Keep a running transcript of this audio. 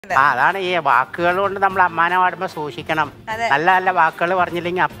അതാണ് ഈ വാക്കുകൾ കൊണ്ട് നമ്മൾ അമ്മാനെ പാടുമ്പോ സൂക്ഷിക്കണം. നല്ല നല്ല വാക്കുകൾ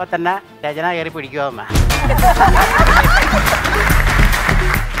പറഞ്ഞില്ലെങ്കിൽ അപ്പൊ തന്നെ രചന കയറി പിടിക്കുമോ അമ്മ.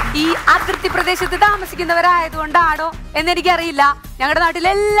 ഈ അതിർത്തി പ്രദേശത്ത് താമസിക്കുന്നവരായതുകൊണ്ടാണോ എന്നെനിക്കറിയില്ല. ഞങ്ങളുടെ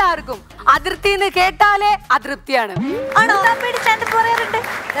നാട്ടിലെല്ലാവർക്കും അതിർത്തി എന്ന് കേട്ടാലേ അതൃപ്തിയാണ്.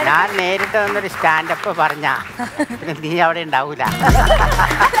 ഞാൻ നേരിട്ട് വന്നൊരു സ്റ്റാൻഡപ്പ് പറഞ്ഞ നീ അവിടെ ഉണ്ടാവൂല.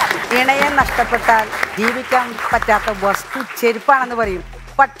 ഇണയെ നഷ്ടപ്പെട്ടാൽ ജീവിക്കാൻ പറ്റാത്ത വസ്തു ചെരുപ്പാണെന്ന് പറയും.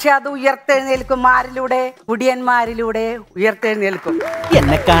 പക്ഷെ അത് ഉയർത്തെഴുന്നേൽക്കും ആരിലൂടെ? കുടിയന്മാരിലൂടെ ഉയർത്തെഴുന്നേൽക്കും.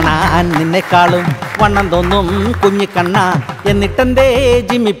 എന്നെ കാണാൻ നിന്നെക്കാളും വണ്ണം തോന്നും കുഞ്ഞിക്കണ്ണ, എന്നിട്ടെന്തേ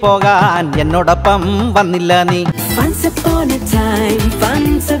ജിമ്മി പോകാൻ എന്നോടൊപ്പം വന്നില്ല നീ? Once upon a time,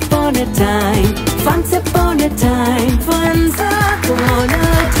 once upon a time, once upon a time, once upon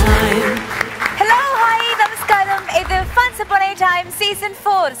a time. Hello, hi, നമസ്കാരം. ഇത് Once Upon a Time Season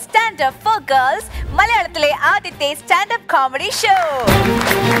 4 Stand-up for Girls മലയാളത്തിലെ ആദ്യത്തെ സ്റ്റാൻഡപ്പ് കോമഡി ഷോ.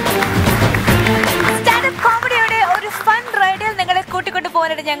 സ്റ്റാൻഡപ്പ് കോമഡിയുടെ ഒരു fun റൈഡിൽ നിങ്ങളെ കൂട്ടിക്കൊണ്ടു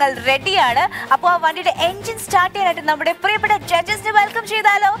പോകാനായിട്ട് ഞങ്ങൾ റെഡിയാണ്. അപ്പോൾ ആ വണ്ടിയുടെ എൻജിൻ സ്റ്റാർട്ട് ചെയ്യാനായിട്ട് നമ്മുടെ പ്രിയപ്പെട്ട ജഡ്ജസിനെ വെൽക്കം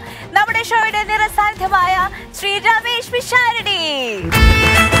ചെയ്താലോ? നമ്മുടെ ഷോയുടെ നിറസാന്നിധ്യമായ Shri Ramesh Pisharody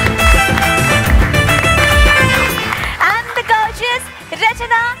and the gorgeous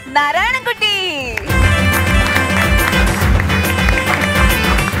രചനാനാരായണൻകുട്ടി.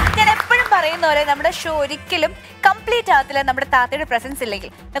 ഞാൻ എപ്പോഴും പറയുന്ന പോലെ നമ്മുടെ ഷോ ഒരിക്കലും കംപ്ലീറ്റ് ആകത്തില്ല നമ്മുടെ താത്തയുടെ പ്രസൻസ്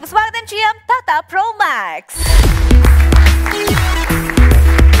ഇല്ലെങ്കിൽ. നമുക്ക് സ്വാഗതം ചെയ്യാം താത്ത പ്രോ മാക്സ്.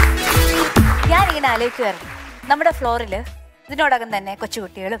 ഞാനിങ്ങനെ ആലോചിക്കുമായിരുന്നു, നമ്മുടെ ഫ്ലോറിൽ ഇതിനോടകം തന്നെ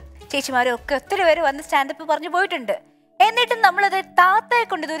കൊച്ചുകുട്ടികളും ചേച്ചിമാരും ഒക്കെ ഒത്തിരി പേര് വന്ന് സ്റ്റാൻഡപ്പ് പറഞ്ഞു പോയിട്ടുണ്ട്. എന്നിട്ടും നമ്മളത് താത്തയെ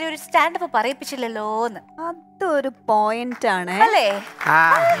കൊണ്ട് ഇതുവരെ ഒരു സ്റ്റാൻഡപ്പ് പറയിപ്പിച്ചില്ലല്ലോ എന്ന്. അതൊരു പോയിന്റ് ആണ് അല്ലേ?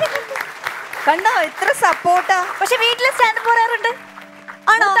 കണ്ടോ എത്ര സപ്പോർട്ടാ. പക്ഷെ വീട്ടിലെ സ്റ്റാൻഡപ്പ് പറയാറുണ്ട്,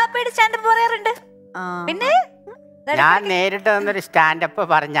 താത്തയുടെ സ്റ്റാൻഡപ്പ് പറയാറുണ്ട്. പിന്നെ ഞാൻ നേരിട്ട് വന്നൊരു സ്റ്റാൻഡപ്പ്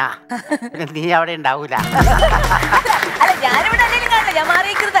പറഞ്ഞ നീ അവിടെ ഉണ്ടാവൂല. അല്ല, ഞാനിവിടെ അല്ലെങ്കിലും കാണില്ല, ഞാൻ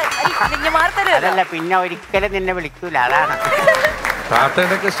മാറിക്കരുത്. അതല്ല, പിന്നെ ഒരിക്കലും നിന്നെ വിളിക്കൂല. അതാണ്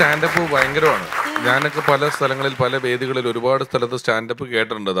താത്തയുടെ സ്റ്റാൻഡപ്പ് ഭയങ്കരമാണ്. ഞാനൊക്കെ പല സ്ഥലങ്ങളിൽ പല വേദികളിൽ ഒരുപാട് സ്ഥലത്ത് സ്റ്റാൻഡപ്പ്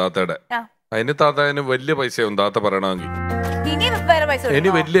കേട്ടിട്ടുണ്ട് താത്തയുടെ. അതിന് താത്തന് വലിയ പൈസയാവും താത്ത പറയണമെങ്കിൽ. ഇനി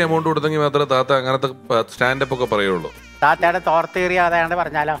വലിയ എമൗണ്ട് കൊടുത്തെങ്കിൽ മാത്രമേ താത്ത അങ്ങനത്തെ സ്റ്റാൻഡപ്പ് ഒക്കെ പറയുള്ളൂ. താത്തയുടെ തോർത്തേറിയ അതാണ്ട്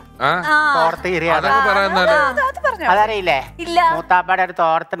പറഞ്ഞാലോ? തോർത്തേറിയ അതറിയില്ലേ? മൂത്താപ്പയുടെ ഒരു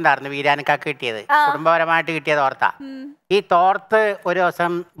തോർത്തുണ്ടായിരുന്നു വീരാനിക്കാക്ക് കിട്ടിയത്, കുടുംബപരമായിട്ട് കിട്ടിയ തോർത്ത. ഈ തോർത്ത് ഒരു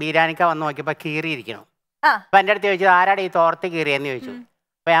ദിവസം വീരാനിക്ക വന്ന് നോക്കിയപ്പോ കീറിയിരിക്കണം. അപ്പൊ എന്റെ അടുത്ത് ചോദിച്ചു, ആരാടെ ഈ തോർത്ത് കീറിയെന്ന് ചോദിച്ചു.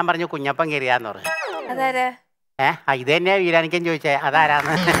 അപ്പൊ ഞാൻ പറഞ്ഞു, കുഞ്ഞപ്പൻ കീറിയാന്ന് പറഞ്ഞു. ഇത് തന്നെയാ വീരാനിക്കൻ ചോദിച്ചേ,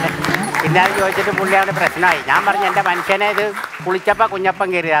 അതാരാന്ന്. പിന്നെ അത് ചോദിച്ചിട്ട് പുള്ളിയാണ് പ്രശ്നമായി. ഞാൻ പറഞ്ഞു, എന്റെ മനുഷ്യനെ ഇത് കുളിച്ചപ്പോ കുഞ്ഞപ്പൻ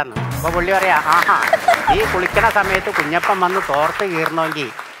കീറിയാന്ന്. അപ്പൊ പുള്ളി പറയാ, ആഹാ, ഈ കുളിക്കണ സമയത്ത് കുഞ്ഞപ്പൻ വന്ന് തോർത്ത് കീറണമെങ്കിൽ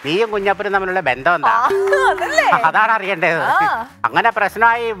നീയും കുഞ്ഞപ്പനും തമ്മിലുള്ള ബന്ധം എന്താ? അതാണ് അറിയേണ്ടത്. അങ്ങനെ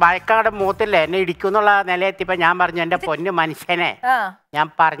പ്രശ്നമായി വഴക്കങ്ങടെ മൂത്തില്ല, എന്നെ ഇടിക്കുന്നുള്ള നിലയെത്തിയപ്പോ ഞാൻ പറഞ്ഞു, എന്റെ പൊന്നു മനുഷ്യനെ ഞാൻ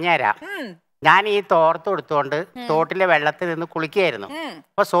പറഞ്ഞുതരാം. ഞാൻ ഈ തോർത്ത് എടുത്തുകൊണ്ട് തോട്ടിലെ വെള്ളത്തിൽ നിന്ന് കുളിക്കുകയായിരുന്നു.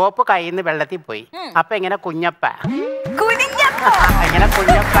 അപ്പൊ സോപ്പ് കയ്യിൽ നിന്ന് വെള്ളത്തിൽ പോയി. അപ്പൊ ഇങ്ങനെ കുഞ്ഞപ്പ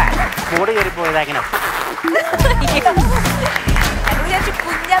മൂട് കയറി പോയത് അങ്ങനെ.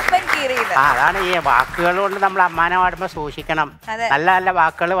 അതാണ് ഈ വാക്കുകൾ കൊണ്ട് നമ്മൾ അമ്മാനെ പാടുമ്പോ സൂക്ഷിക്കണം. നല്ല നല്ല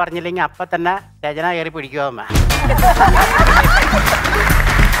വാക്കുകൾ പറഞ്ഞില്ലെങ്കിൽ അപ്പൊ തന്നെ രചന കയറി പിടിക്കുമോ അമ്മ.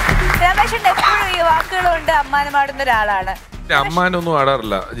 ഈ വാക്കുകൾ കൊണ്ട് അമ്മാനെ പാടുന്ന ഒരാളാണ്. അമ്മാനൊന്നും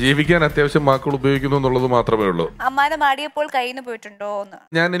ആടാറില്ല, ജീവിക്കാൻ അത്യാവശ്യം വാക്കുകൾ ഉപയോഗിക്കുന്നു എന്നുള്ളത് മാത്രമേ ഉള്ളൂ. അമ്മാനെ മാടിയപ്പോൾ കയ്യിൽ നിന്ന് പോയിട്ടുണ്ടോ?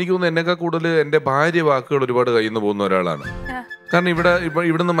 എനിക്ക് തോന്നുന്നു എന്നേക്കാൾ കൂടുതൽ എന്റെ ഭാര്യ വാക്കുകൾ ഒരുപാട് കയ്യിൽ നിന്ന് പോകുന്ന ഒരാളാണ്. കാരണം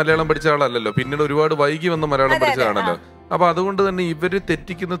ഇവിടുന്ന് മലയാളം പഠിച്ച ആളല്ലല്ലോ, പിന്നീട് ഒരുപാട് വൈകി വന്ന് മലയാളം പഠിച്ചതാണല്ലോ. അപ്പൊ അതുകൊണ്ട് തന്നെ ഇവര്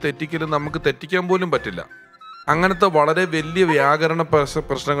തെറ്റിക്കലും നമുക്ക് തെറ്റിക്കാൻ പോലും പറ്റില്ല. അങ്ങനത്തെ വളരെ വലിയ വ്യാകരണ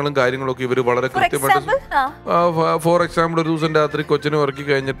പ്രശ്നങ്ങളും കാര്യങ്ങളൊക്കെ ഇവര് വളരെ കൃത്യമായിട്ട്. ഫോർ എക്സാമ്പിൾ, ഒരു ദിവസം രാത്രി കൊച്ചിനെ ഉറക്കി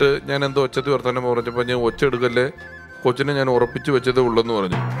കഴിഞ്ഞിട്ട് ഞാൻ എന്തോ ഒച്ചത്തിൽ വർത്താനം പറഞ്ഞപ്പോ ഞാൻ ഒച്ച എടുക്കല്ലേ, കൊച്ചിനെ ഞാൻ ഉറപ്പിച്ചു വെച്ചതേ ഉള്ളെന്ന്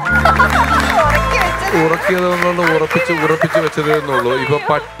പറഞ്ഞു. ഉറക്കിയതെന്നുള്ള ഉറപ്പിച്ച് വെച്ചതേ എന്നുള്ളൂ. ഇപ്പൊ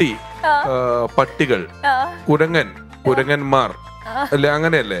പട്ടികൾ, കുരങ്ങന്മാർ അല്ലെ,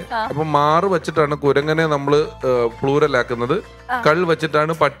 അങ്ങനെയല്ലേ? അപ്പൊ മാറ് വെച്ചിട്ടാണ് കുരങ്ങനെ നമ്മള് പ്ലൂറൽ ആക്കുന്നത്, കൾ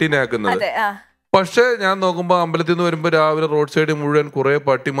വെച്ചിട്ടാണ് പട്ടിനെ ആക്കുന്നത്. പക്ഷെ ഞാൻ നോക്കുമ്പോ അമ്പലത്തിൽ നിന്ന് വരുമ്പോ രാവിലെ റോഡ് സൈഡിൽ മുഴുവൻ കുറെ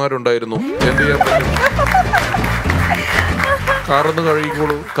പട്ടിമാരുണ്ടായിരുന്നു. എന്ത് ചെയ്യാൻ പറ്റും? കാറൊന്ന്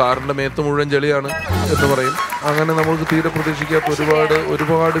കഴുകിക്കോളൂ, കാറിന്റെ മേത്ത് മുഴുവൻ ചെളിയാണ് എന്ന് പറയും. അങ്ങനെ നമുക്ക് തീരെ പ്രതീക്ഷിക്കാത്ത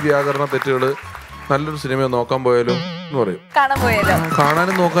ഒരുപാട് വ്യാകരണ തെറ്റുകള്. നല്ലൊരു സിനിമ നോക്കാൻ പോയാലോ എന്ന് പറയും.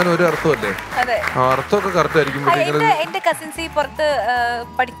 കാണാനും നോക്കാനും ഒരു അർത്ഥമല്ലേ? അർത്ഥമൊക്കെ കറക്റ്റ് ആയിരിക്കും. എന്റെ കസിൻസ് ഈ പുറത്ത്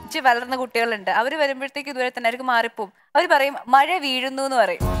പഠിച്ച് വളർന്ന കുട്ടികളുണ്ട്. അവര് വരുമ്പോഴത്തേക്ക് ഇതുവരെ തന്നെ അവർക്ക് മാറിപ്പോവും. അവര് പറയും മഴ വീഴുന്നു എന്ന്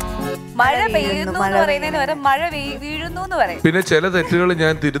പറയും. മഴ പെയ്യുന്നു എന്ന് പറയുന്നതിന് വരെ മഴ വീഴുന്നു എന്ന് പറയും. പിന്നെ ചില തെറ്റുകൾ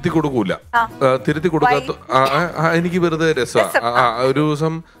ഞാൻ തിരുത്തി കൊടുക്കൂല. തിരുത്തി കൊടുക്കാത്ത എനിക്ക് വെറുതെ രസമാണ്. ഒരു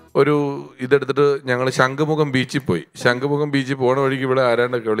ദിവസം ഒരു ഇതെടുത്തിട്ട് ഞങ്ങൾ ശംഖുമുഖം ബീച്ചിൽ പോയി. ശംഖുമുഖം ബീച്ചിൽ പോണ വഴിക്ക് ഇവിടെ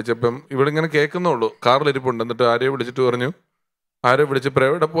ആരാണ്ടൊക്കെ വിളിച്ചപ്പം ഇവിടെ ഇങ്ങനെ കേൾക്കുന്നുള്ളൂ, കാറിലിരിപ്പുണ്ട്. എന്നിട്ട് ആരെയോ വിളിച്ചിട്ട് പറഞ്ഞു, ആരോ വിളിച്ചപ്പോൾ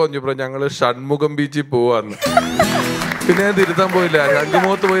എവിടെ പോകാൻ ചോദിച്ചപ്പോൾ ഞങ്ങൾ ഷൺമുഖം ബീച്ചിൽ പോവാന്ന്. പിന്നെ ഞാൻ തിരുത്താൻ പോയില്ല.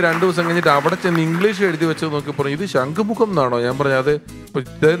 ശംഖുമുഖത്ത് പോയി 2 ദിവസം കഴിഞ്ഞിട്ട് അവിടെ ചെന്ന് ഇംഗ്ലീഷ് എഴുതി വെച്ച് നോക്കിയപ്പോൾ ഇത് ശംഖുമുഖം എന്നാണോ? ഞാൻ പറഞ്ഞു അത്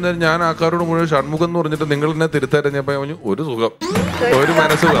ഇത്രയും നേരം ഞാൻ ആൾക്കാരോട് മുഴുവൻ ഷൺമുഖം എന്ന് പറഞ്ഞിട്ട് നിങ്ങൾ എന്നെ തിരുത്താൻ ഞാൻ പറഞ്ഞു ഒരു സുഖം, ഒരു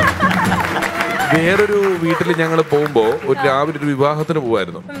മനസ്സുഖം. വേറൊരു വീട്ടിൽ ഞങ്ങൾ പോകുമ്പോ രാവിലെ ഒരു വിവാഹത്തിന്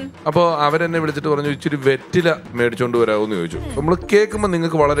പോവായിരുന്നു. അപ്പോൾ അവരെന്നെ വിളിച്ചിട്ട് പറഞ്ഞു ഇച്ചിരി വെറ്റില മേടിച്ചോണ്ട് വരാമെന്ന് ചോദിച്ചു. നമ്മൾ കേൾക്കുമ്പോൾ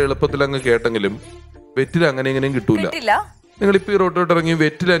നിങ്ങൾക്ക് വളരെ എളുപ്പത്തിൽ അങ്ങ് കേട്ടെങ്കിലും വെറ്റില അങ്ങനെ എങ്ങനെയും കിട്ടൂല. നിങ്ങൾ ഇപ്പൊ ഈ റോട്ടോട്ട് ഇറങ്ങി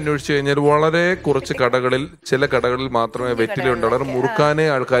വെറ്റില അന്വേഷിച്ചു കഴിഞ്ഞാൽ വളരെ കുറച്ച് കടകളിൽ, ചില കടകളിൽ മാത്രമേ വെറ്റില ഉണ്ടാവും. മുറുക്കാനേ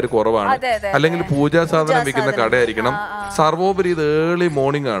ആൾക്കാർ കുറവാണ്. അല്ലെങ്കിൽ പൂജാ സാധനം വിൽക്കുന്ന കടയായിരിക്കണം. സർവോപരി ഇത് ഏർലി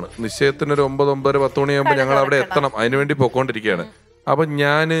മോർണിംഗ് ആണ്. നിശ്ചയത്തിന് ഒരു 9, 9, 10 മണിയാകുമ്പോൾ ഞങ്ങൾ അവിടെ എത്തണം. അതിനുവേണ്ടി പൊക്കോണ്ടിരിക്കുകയാണ്. അപ്പൊ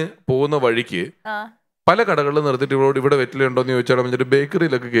ഞാന് പോകുന്ന വഴിക്ക് പല കടകളിൽ നിർത്തിയിട്ട് ഇവരോട് ഇവിടെ വെറ്റില ഉണ്ടോന്ന് ചോദിച്ചാൽ പറഞ്ഞിട്ട്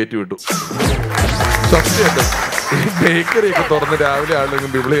ബേക്കറിയിലൊക്കെ കയറ്റി വിട്ടു. സത്യമായിട്ടും ഈ ബേക്കറി ഒക്കെ തുറന്ന് രാവിലെ ആളുകൾ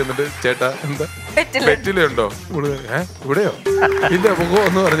ബിബിളി എന്നിട്ട് ചേട്ടാ എന്താ വെറ്റില ഉണ്ടോ? ഇവിടെയോ? ഇല്ല മുഖം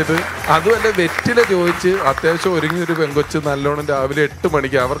എന്ന് പറഞ്ഞിട്ട്. അതുമല്ല വെറ്റില ചോദിച്ച് അത്യാവശ്യം ഒരുങ്ങിയൊരു പെങ്കൊച്ച് നല്ലോണം രാവിലെ 8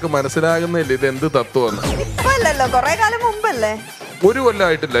 മണിക്ക് അവർക്ക് മനസ്സിലാകുന്നില്ല ഇത് എന്ത് തത്വമാണ്. ഒരു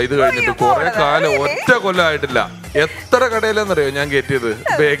കൊല്ലമായിട്ടില്ല ഇത് കഴിഞ്ഞിട്ട്, കുറെ കാലം, ഒറ്റ കൊല്ലമായിട്ടില്ല. എത്ര കടയിലെന്നറിയോ ഞാൻ കയറ്റിയത്?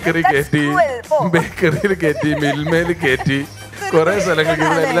 ബേക്കറി കയറ്റി, ബേക്കറിയിൽ കയറ്റി, മിൽമേല് കയറ്റി, കുറെ സ്ഥലങ്ങളിൽ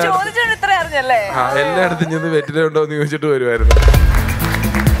എല്ലായിടത്തും ചെന്ന് വെറ്റില ഉണ്ടോന്ന് ചോദിച്ചിട്ട് വരുമായിരുന്നു.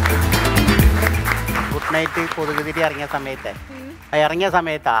 ഗുഡ് നൈറ്റ് കൊതുകുതിരി ഇറങ്ങിയ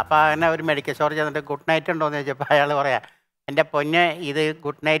സമയത്താ അപ്പൊ അങ്ങനെ ഒരു മെഡിക്കൽ സ്റ്റോർ ചെന്നിട്ട് ഗുഡ് നൈറ്റ് ഉണ്ടോന്ന് ചോദിച്ചപ്പോ അയാൾ പറയാ എന്റെ പൊന്നെ ഇത്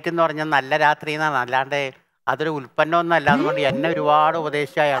ഗുഡ് നൈറ്റ് എന്ന് പറഞ്ഞാൽ നല്ല രാത്രി എന്നാണ്, അല്ലാണ്ട് അതൊരു ഉൽപ്പന്നമൊന്നും അല്ല. അതുകൊണ്ട് എന്നെ ഒരുപാട്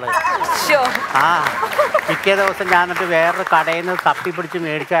ഉപദേശിച്ച അയാള്. പിറ്റേ ദിവസം ഞാൻ എന്നിട്ട് വേറൊരു കടയിൽ നിന്ന് തപ്പിപ്പിടിച്ച്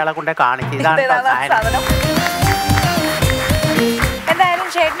മേടിച്ച അയാളെ കൊണ്ട് കാണിച്ചു. ഇതാണ് എന്തായാലും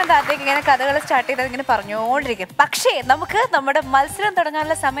ചേട്ടനും താത്തേക്ക് ഇങ്ങനെ കഥകൾ സ്റ്റാർട്ട് ചെയ്തത് ഇങ്ങനെ പറഞ്ഞുകൊണ്ടിരിക്കും. പക്ഷേ നമുക്ക് നമ്മുടെ മത്സരം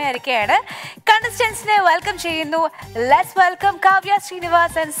തുടങ്ങാനുള്ള സമയമായിരിക്കുകയാണ്. കണ്ടസ്റ്റൻസിനെ വെൽക്കം ചെയ്യുന്നു. Let's welcome Kavya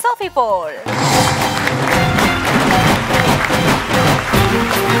Srinivas and Sophy Paul.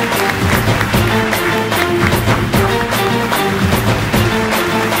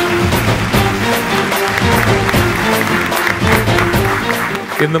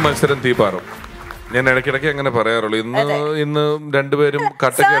 ഇന്ന് മത്സരം തീപാറും. ഞാൻ ഇടയ്ക്കിടയ്ക്ക് അങ്ങനെ പറയാറുള്ളൂ. ഇന്ന് രണ്ടുപേരും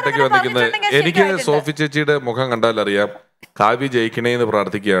കട്ടയ്ക്ക് വന്നിരിക്കുന്നത്. എനിക്ക് സോഫി ചേച്ചിയുടെ മുഖം കണ്ടാൽ അറിയാം കാവ്യ ജയിക്കണേന്ന്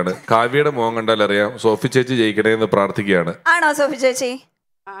പ്രാർത്ഥിക്കുകയാണ്. കാവ്യയുടെ മുഖം കണ്ടാൽ അറിയാം സോഫി ചേച്ചി ജയിക്കണേന്ന് പ്രാർത്ഥിക്കുകയാണ്. ആണോ സോഫി ചേച്ചി?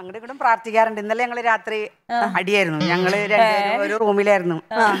 അങ്ങോട്ടും ഇങ്ങോട്ടും പ്രാർത്ഥിക്കാറുണ്ട്. ഇന്നലെ ഞങ്ങള് രാത്രി അടിയായിരുന്നു. ഞങ്ങള് രണ്ടുപേരും ഒരു റൂമിലായിരുന്നു.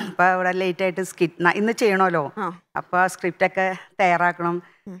 അപ്പൊ ഇവിടെ ലേറ്റ് ആയിട്ട് ഇന്ന് ചെയ്യണമല്ലോ. അപ്പൊ സ്ക്രിപ്റ്റ് ഒക്കെ തയ്യാറാക്കണം.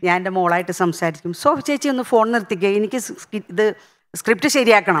 ഞാൻ എന്റെ മോളായിട്ട് സംസാരിക്കും. സോഫി ചേച്ചി ഒന്ന് ഫോൺ നിർത്തിക്കുക, എനിക്ക് ഇത് സ്ക്രിപ്റ്റ്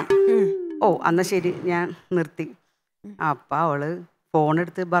ശരിയാക്കണം. ഓ എന്നാ ശരി, ഞാൻ നിർത്തി. അപ്പൊ അവള് ഫോൺ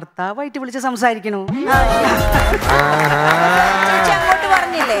എടുത്ത് ഭർത്താവായിട്ട് വിളിച്ച് സംസാരിക്കണു. അങ്ങോട്ട്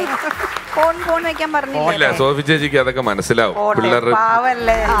പറഞ്ഞില്ലേ ഫോൺ വെക്കാൻ പറഞ്ഞില്ലേ? സോഫി ചേച്ചിക്ക് അതൊക്കെ മനസ്സിലാവും. പിള്ളേരുടെ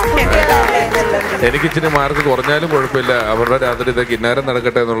എനിക്ക് ഇച്ചിരി മാർക്ക് കുറഞ്ഞാലും കുഴപ്പമില്ല, അവരുടെ രാത്രി ഇതൊക്കെ കിന്നാരം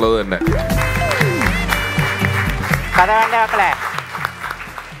നടക്കട്ടെ എന്നുള്ളത് തന്നെ.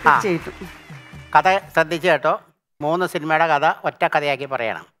 കഥ ശ്രദ്ധിച്ചു കേട്ടോ. 3 സിനിമയുടെ കഥ ഒറ്റ കഥയാക്കി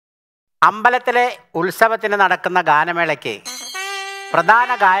പറയണം. അമ്പലത്തിലെ ഉത്സവത്തിന് നടക്കുന്ന ഗാനമേളയ്ക്ക് പ്രധാന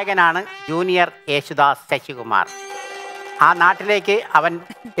ഗായകനാണ് ജൂനിയർ യേശുദാസ് ശശികുമാർ. ആ നാട്ടിലേക്ക് അവൻ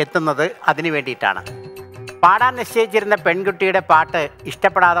എത്തുന്നത് അതിനു വേണ്ടിയിട്ടാണ്. പാടാൻ നിശ്ചയിച്ചിരുന്ന പെൺകുട്ടിയുടെ പാട്ട്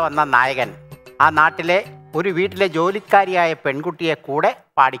ഇഷ്ടപ്പെടാതെ വന്ന നായകൻ ആ നാട്ടിലെ ഒരു വീട്ടിലെ ജോലിക്കാരിയായ പെൺകുട്ടിയെ കൂടെ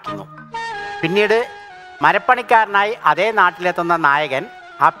പാടിക്കുന്നു. പിന്നീട് മരപ്പണിക്കാരനായി അതേ നാട്ടിലെത്തുന്ന നായകൻ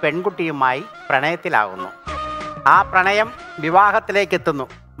ആ പെൺകുട്ടിയുമായി പ്രണയത്തിലാകുന്നു. ആ പ്രണയം വിവാഹത്തിലേക്ക് എത്തുന്നു.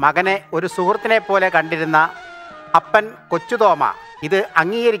 മകനെ ഒരു സുഹൃത്തിനെ പോലെ കണ്ടിരുന്ന അപ്പൻ കൊച്ചുതോമ ഇത്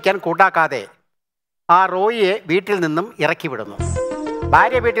അംഗീകരിക്കാൻ കൂട്ടാക്കാതെ ആ റോയിയെ വീട്ടിൽ നിന്നും ഇറക്കി വിടുന്നു.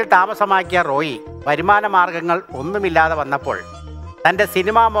 ഭാര്യ വീട്ടിൽ താമസമാക്കിയ റോയി വരുമാന മാർഗങ്ങൾ ഒന്നുമില്ലാതെ വന്നപ്പോൾ തൻ്റെ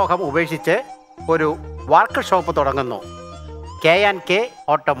സിനിമാ മോഹം ഉപേക്ഷിച്ച് ഒരു വർക്ക് ഷോപ്പ് തുടങ്ങുന്നു. K&K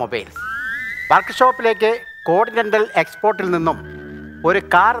automobiles. വർക്ക് ഷോപ്പിലേക്ക് കോണ്ടിനെൻ്റൽ എക്സ്പോർട്ടിൽ നിന്നും ഒരു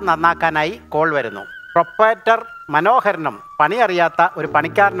കാർ നന്നാക്കാനായി കോൾ വരുന്നു. പ്രൊപ്പറേറ്റർ മനോഹരനും പണിയറിയാത്ത ഒരു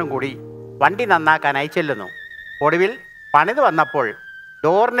പണിക്കാരനും കൂടി വണ്ടി നന്നാക്കാനായി ചെല്ലുന്നു. ഒടുവിൽ പണിത് വന്നപ്പോൾ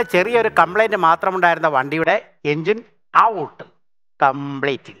ഡോറിന് ചെറിയൊരു കംപ്ലൈൻറ്റ് മാത്രമുണ്ടായിരുന്ന വണ്ടിയുടെ എൻജിൻ ഔട്ട്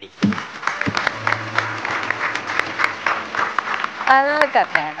കംപ്ലീറ്റ്ലി.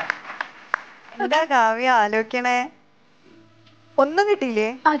 എന്താ കാവ്യ ആലോചിക്കണേ? ഒന്നും കിട്ടിയില്ലേ?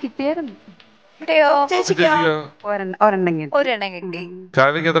 കിട്ടിയായിരുന്നു. ഒരെണ്ണം കിട്ടി.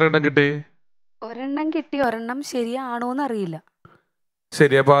 കാവ്യക്ക് എത്ര എണ്ണം കിട്ടി? ഒരെണ്ണം കിട്ടി. ഒരെണ്ണം ശരിയാണോന്ന് അറിയില്ല.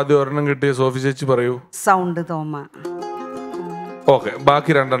 ശരി, അപ്പൊ ആദ്യം ഒരെണ്ണം കിട്ടിയ സോഫി ചേച്ചി പറയൂ. സൗണ്ട് തോമ. ഓക്കെ,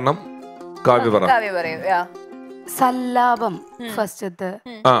 ബാക്കി രണ്ടെണ്ണം കാവ്യ പറ. സല്ലാപം ഫസ്റ്റത്തെ.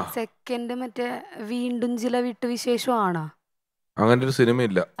 സെക്കൻഡ് മറ്റേ വീണ്ടും ചില വിട്ടുവിശേഷമാണോ? അങ്ങനെ ഒരു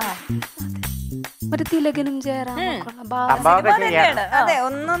സിനിമയില്ല. ഒരു തിലകനും ജയറാം.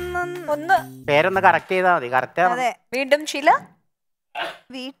 പേരൊന്ന് കറക്റ്റ് ചെയ്താൽ മതി. കറക്റ്റ്. വീണ്ടും ചില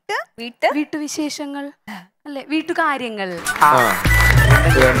വീട്ടുവിശേഷങ്ങൾ അല്ലെ, വീട്ടുകാര്യങ്ങൾ.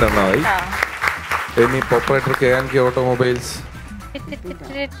 രണ്ടെണ്ണമായി. ഇനി ഓപ്പറേറ്റർ KNK ഓട്ടോമൊബൈൽസ്.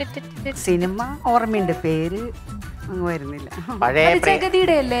 സിനിമ ഓർമ്മയുണ്ട്, പേര് വരുന്നില്ല. പഴയ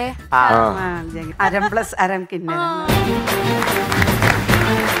ജഗതിയുടെ അല്ലേ? അരം പ്ലസ് അരം കിണ്ണ.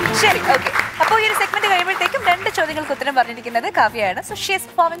 ശരി, ഓക്കെ. അപ്പോൾ ഈ ഒരു സെഗ്മെന്റ് കഴിയുമ്പോഴത്തേക്കും 2 ചോദ്യങ്ങൾക്ക് ഉത്തരം പറഞ്ഞിരിക്കുന്നത് കാവ്യയാണ്. So she is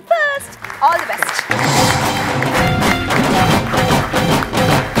performing first. All the best.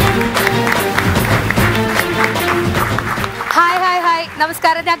 Hi,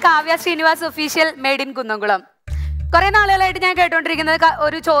 നമസ്കാരം. ഞാൻ Kavya Srinivas, official made in Kunnamkulam. കുറെ നാളുകളായിട്ട് ഞാൻ കേട്ടോണ്ടിരിക്കുന്നത്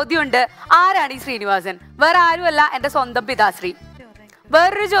ഒരു ചോദ്യമുണ്ട്, ആരാണ് ഈ ശ്രീനിവാസൻ? വേറെ ആരുമല്ല, എന്റെ സ്വന്തം പിതാശ്രീ.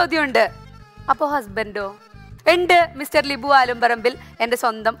 വേറൊരു ചോദ്യമുണ്ട്, അപ്പോ ഹസ്ബൻഡോ? ഉണ്ട്, മിസ്റ്റർ ലിബു ആലുംപറമ്പിൽ, എന്റെ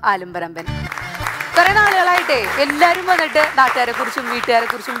സ്വന്തം ആലുംപറമ്പൻ. കുറെ നാളുകളായിട്ടേ എല്ലാരും വന്നിട്ട് നാട്ടുകാരെ കുറിച്ചും വീട്ടുകാരെ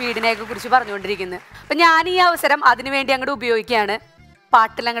കുറിച്ചും വീടിനെയൊക്കെ കുറിച്ച് പറഞ്ഞുകൊണ്ടിരിക്കുന്നു. അപ്പൊ ഞാൻ ഈ അവസരം അതിനുവേണ്ടി അങ്ങോട്ട് ഉപയോഗിക്കുകയാണ്.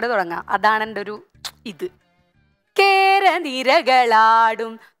 പാട്ടിലങ്ങോട്ട് തുടങ്ങാം. അതാണ് എൻ്റെ ഒരു ഇത്.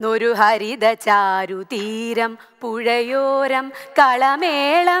 കേരനിരകളാടും നൊരു ഹരിത ചാരുതീരം, പുഴയോരം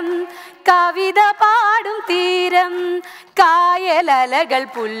കളമേളം, കവിത പാടും തീരം, കായലലകൾ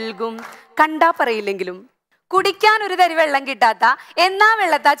പുൽകും. കണ്ടാ പറയില്ലെങ്കിലും കുടിക്കാൻ ഒരു തരി വെള്ളം കിട്ടാത്ത, എന്നാ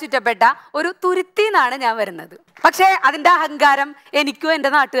വെള്ളത്താ ചുറ്റപ്പെട്ട ഒരു തുരുത്തിന്നാണ് ഞാൻ വരുന്നത്. പക്ഷേ അതിന്റെ അഹങ്കാരം എനിക്കോ എൻ്റെ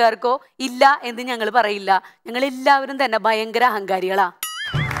നാട്ടുകാർക്കോ ഇല്ല എന്ന് ഞങ്ങൾ പറയില്ല. ഞങ്ങൾ എല്ലാവരും തന്നെ ഭയങ്കര അഹങ്കാരികളാ.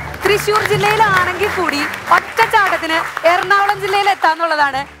 തൃശ്ശൂർ ജില്ലയിലാണെങ്കിൽ കൂടി ഒറ്റച്ചാട്ടത്തിന് എറണാകുളം ജില്ലയിൽ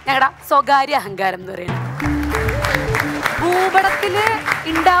എത്താന്നുള്ളതാണ് ഞങ്ങളുടെ സ്വകാര്യ അഹങ്കാരം എന്ന് പറയുന്നത്. ഭൂപടത്തില്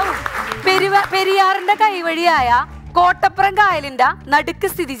ഉണ്ടാവും പെരിയാറിന്റെ കൈവഴിയായ കോട്ടപ്പുറം കായലിന്റെ നടുക്ക്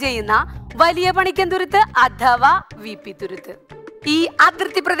സ്ഥിതി ചെയ്യുന്ന വലിയ പണിക്കൻതുരുത്ത് അഥവാ VP തുരുത്ത്. ഈ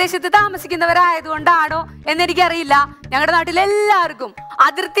അതിർത്തി പ്രദേശത്ത് താമസിക്കുന്നവരായതുകൊണ്ടാണോ എന്നെനിക്കറിയില്ല, ഞങ്ങളുടെ നാട്ടിലെല്ലാവർക്കും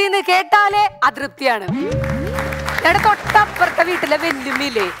അതിർത്തി എന്ന് കേട്ടാലേ അതൃപ്തിയാണ്. ഞങ്ങളുടെ തൊട്ടപ്പുറത്തെ വീട്ടിലെ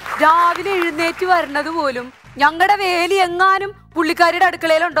വെല്ലുമില്ലേ, രാവിലെ എഴുന്നേറ്റ് വരുന്നത് പോലും ഞങ്ങളുടെ വേലി എങ്ങാനും പുള്ളിക്കാരിയുടെ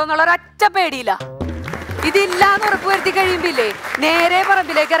അടുക്കളയിലുണ്ടോ എന്നുള്ള ഒരൊറ്റ പേടിയില്ല. ഇതില്ലാന്ന് ഉറപ്പുവരുത്തി കഴിയുമ്പില്ലേ, നേരെ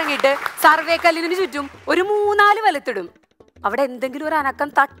പറമ്പിലേക്ക് ഇറങ്ങിയിട്ട് സർവേ കല്ലിന് ചുറ്റും ഒരു 3-4 വലത്തിടും. അവിടെ എന്തെങ്കിലും ഒരു അനക്കം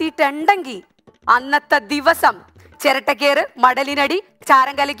തട്ടിയിട്ടുണ്ടെങ്കിൽ അന്നത്തെ ദിവസം ചിരട്ടക്കേറ്, മടലിനടി,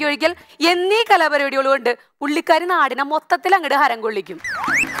 ചാരം കലക്കി ഒഴിക്കൽ എന്നീ കലാപരിപാടികൾ കൊണ്ട് പുള്ളിക്കാരി നാടിനെ മൊത്തത്തിൽ അങ്ങോട്ട് ഹരം കൊള്ളിക്കും.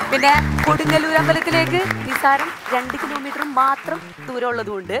 പിന്നെ കൊടുങ്ങല്ലൂർ അമ്പലത്തിലേക്ക് നിസാരം 2 കിലോമീറ്റർ മാത്രം ദൂരം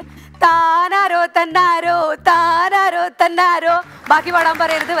ഉള്ളതുകൊണ്ട് താനാരോ തന്നാരോ താനാരോ തന്നാരോ ബാക്കി പാടാൻ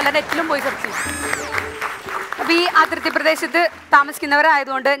പറയരുത്, വല്ല നെറ്റിലും പോയി സെർച്ച് ചെയ്യും. അപ്പൊ ഈ അതിർത്തി പ്രദേശത്ത്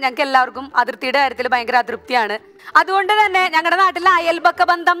താമസിക്കുന്നവരായതുകൊണ്ട് ഞങ്ങൾക്ക് എല്ലാവർക്കും അതിർത്തിയുടെ കാര്യത്തിൽ ഭയങ്കര അതൃപ്തിയാണ്. അതുകൊണ്ട് തന്നെ ഞങ്ങളുടെ നാട്ടിലെ അയൽപക്ക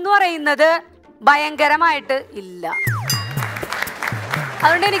ബന്ധം എന്ന് പറയുന്നത് ഭയങ്കരമായിട്ട് ഇല്ല.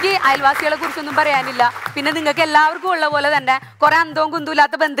 അതുകൊണ്ട് എനിക്ക് അയൽവാസികളെ കുറിച്ചൊന്നും പറയാനില്ല. പിന്നെ നിങ്ങൾക്ക് എല്ലാവർക്കും ഉള്ള പോലെ തന്നെ കുറെ അന്തവും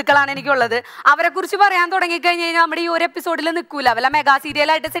കുന്തൂല്ലാത്ത ബന്ധുക്കളാണ് എനിക്കുള്ളത്. അവരെ കുറിച്ച് പറയാൻ തുടങ്ങിക്കഴിഞ്ഞ് കഴിഞ്ഞാൽ നമ്മുടെ ഈ ഒരു എപ്പിസോഡിൽ നിൽക്കൂല, വല്ല മെഗാ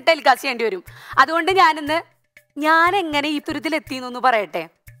സീരിയലായിട്ട് ടെലികാസ്റ്റ് ചെയ്യേണ്ടി വരും. അതുകൊണ്ട് ഞാൻ എങ്ങനെ ഈ തുരുത്തിലെത്തി എന്നൊന്ന് പറയട്ടെ.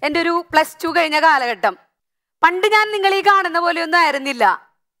 എൻ്റെ ഒരു +2 കഴിഞ്ഞ കാലഘട്ടം, പണ്ട് ഞാൻ നിങ്ങൾ ഈ കാണുന്ന പോലെയൊന്നും ആയിരുന്നില്ല.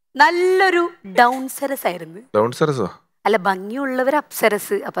 നല്ലൊരു ഡൗൺ സരസ് ആയിരുന്നു. ഡൗൺ സരസോ? അല്ല, ഭംഗിയുള്ളവർ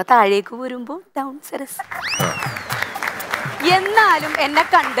അപ്സരസ്, അപ്പൊ താഴേക്ക് വരുമ്പോ ഡൗൺ സരസ്. എന്നാലും എന്നെ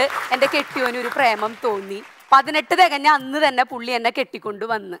കണ്ട് എന്റെ കെട്ടിയോന് ഒരു പ്രേമം തോന്നി. 18 തികഞ്ഞ അന്ന് തന്നെ പുള്ളി എന്നെ കെട്ടിക്കൊണ്ടു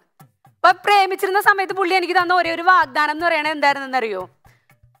വന്ന്. അപ്പൊ പ്രേമിച്ചിരുന്ന സമയത്ത് പുള്ളി എനിക്ക് തന്ന ഒരേ ഒരു വാഗ്ദാനം എന്ന് പറയണത് എന്തായിരുന്നെന്നറിയോ?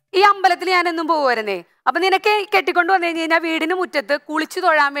 ഈ അമ്പലത്തിൽ ഞാൻ എന്നും പോകുമായിരുന്നേ. അപ്പൊ നിനക്ക് കെട്ടിക്കൊണ്ട് വന്നു കഴിഞ്ഞ് കഴിഞ്ഞാൽ വീടിന് മുറ്റത്ത് കുളിച്ചു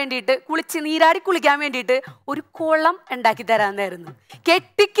തൊഴാൻ വേണ്ടിയിട്ട്, നീരാടി കുളിക്കാൻ വേണ്ടിയിട്ട് ഒരു കുളം ഉണ്ടാക്കി തരാന്നായിരുന്നു.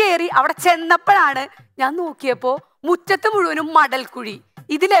 കെട്ടിക്കേറി അവിടെ ചെന്നപ്പോഴാണ് ഞാൻ നോക്കിയപ്പോ മുറ്റത്ത് മുഴുവനും മടൽക്കുഴി.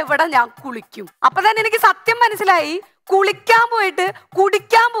 ഇതിലെവിടെ ഞാൻ കുളിക്കും? അപ്പൊ തന്നെ എനിക്ക് സത്യം മനസ്സിലായി, കുളിക്കാൻ പോയിട്ട്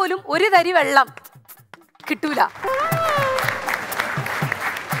കുടിക്കാൻ പോലും ഒരു തരി വെള്ളം കിട്ടൂല.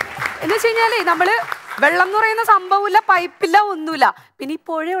 എന്ന് വെച്ച് കഴിഞ്ഞാലേ നമ്മള് വെള്ളം എന്ന് പറയുന്ന സംഭവമില്ല, പൈപ്പില്ല, ഒന്നുമില്ല. പിന്നെ ഈ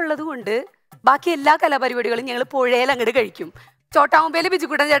പുഴ ഉള്ളത് കൊണ്ട് ബാക്കി എല്ലാ കലാപരിപാടികളും ഞങ്ങൾ പുഴയിൽ അങ്ങോട്ട് കഴിക്കും. ചോട്ടാമുമ്പേല്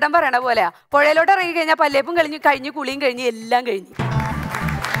ബിജുക്കുട്ടൻ ചേട്ടൻ പറയണ പോലെയാ, പുഴയിലോട്ട് ഇറങ്ങി കഴിഞ്ഞാൽ പല്ലേപ്പും കഴിഞ്ഞ് കുളിയും കഴിഞ്ഞ് എല്ലാം കഴിഞ്ഞ്.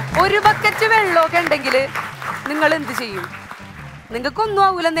 ഒരു ബക്കറ്റ് വെള്ളമൊക്കെ ഉണ്ടെങ്കിൽ നിങ്ങൾ എന്ത് ചെയ്യും? നിങ്ങൾക്കൊന്നും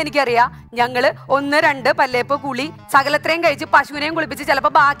ആവൂലെന്ന് എനിക്കറിയാം. ഞങ്ങള് 1-2 പല്ലേപ്പ് കുളി സകലത്രയും കഴിച്ച് പശുവിനെയും കുളിപ്പിച്ച്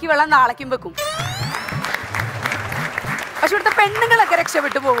ചിലപ്പോൾ ബാക്കി വെള്ളം നാളേക്കും വെക്കും. പക്ഷെ ഇവിടുത്തെ പെണ്ണുങ്ങളൊക്കെ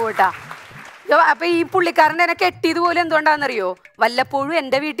രക്ഷപ്പെട്ടു പോകും കേട്ടാ. അപ്പൊ ഈ പുള്ളിക്കാരൻ എന്നെ കെട്ടിയത് പോലും എന്തുകൊണ്ടാണെന്നറിയോ? വല്ലപ്പോഴും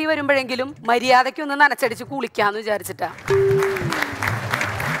എന്റെ വീട്ടിൽ വരുമ്പോഴെങ്കിലും മര്യാദയ്ക്ക് ഒന്ന് നനച്ചടിച്ച് കുളിക്കാന്ന് വിചാരിച്ചിട്ടാ.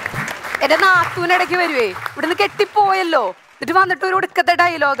 എന്റെ നാത്തൂനിടയ്ക്ക് വരുവേ, ഇവിടുന്ന് കെട്ടിപ്പോയല്ലോ, എന്നിട്ട് വന്നിട്ട് ഒരു ഒടുക്കത്തെ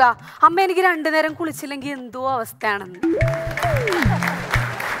ഡയലോഗാ, അമ്മ എനിക്ക് 2 നേരം കുളിച്ചില്ലെങ്കിൽ എന്തോ അവസ്ഥയാണെന്ന്.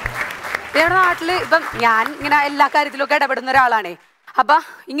 ഞങ്ങളുടെ നാട്ടില് ഇപ്പം ഞാൻ ഇങ്ങനെ എല്ലാ കാര്യത്തിലൊക്കെ ഇടപെടുന്ന ഒരാളാണേ. അപ്പൊ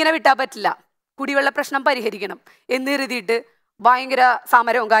ഇങ്ങനെ വിട്ടാൽ പറ്റില്ല, കുടിവെള്ള പ്രശ്നം പരിഹരിക്കണം എന്ന് കരുതിയിട്ട് ഭയങ്കര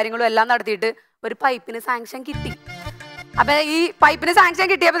സമരവും കാര്യങ്ങളും എല്ലാം നടത്തിയിട്ട് ഒരു പൈപ്പിന് സാങ്ഷൻ കിട്ടി. അപ്പൊ ഈ പൈപ്പിന് സാങ്ഷൻ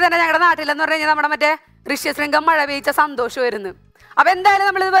കിട്ടിയപ്പോൾ തന്നെ ഞങ്ങളുടെ നാട്ടിലെന്ന് പറഞ്ഞു കഴിഞ്ഞാൽ നമ്മുടെ മറ്റേ ഋഷ്യശൃംഗം മഴ പെയ്ച്ച സന്തോഷമായിരുന്നു. അപ്പൊ എന്തായാലും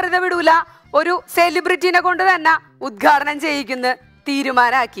നമ്മളിത് വെറുതെ വിടൂല, ഒരു സെലിബ്രിറ്റീനെ കൊണ്ട് തന്നെ ഉദ്ഘാടനം ചെയ്യിക്കുന്ന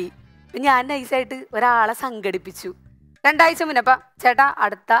തീരുമാനമാക്കി. ഞാൻ നൈസായിട്ട് ഒരാളെ സംഘടിപ്പിച്ചു. 2 ആഴ്ച മുന്നേ, അപ്പൊ ചേട്ടാ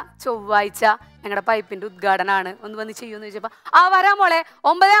അടുത്ത ചൊവ്വാഴ്ച ഞങ്ങളുടെ പൈപ്പിന്റെ ഉദ്ഘാടനമാണ്, ഒന്ന് വന്ന് ചെയ്യുമെന്ന് ചോദിച്ചപ്പോ ആ വരാൻ മോളെ,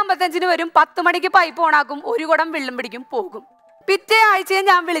 9:55 വരും, 10 മണിക്ക് പൈപ്പ് ഓണാക്കും, 1 കുടം വെള്ളം പിടിക്കും, പോകും. പിറ്റേ ആഴ്ചയെ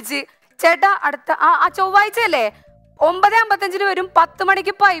ഞാൻ വിളിച്ച്, ചേട്ടാ അടുത്ത ആ ചൊവ്വാഴ്ചയല്ലേ, 9:55 വരും, 10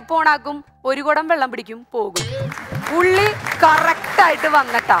 മണിക്ക് പൈപ്പ് ഓണാക്കും, 1 കുടം വെള്ളം പിടിക്കും, പോകും. പുള്ളി കറക്റ്റായിട്ട്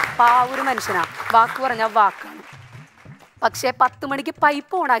വന്നിട്ടാ. ആ ഒരു മനുഷ്യനാ, വാക്ക് പറഞ്ഞ വാക്കാണ്. പക്ഷെ 10 മണിക്ക്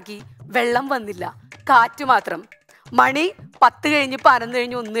പൈപ്പ് ഓണാക്കി, വെള്ളം വന്നില്ല, കാറ്റ് മാത്രം. മണി 10 കഴിഞ്ഞ് 11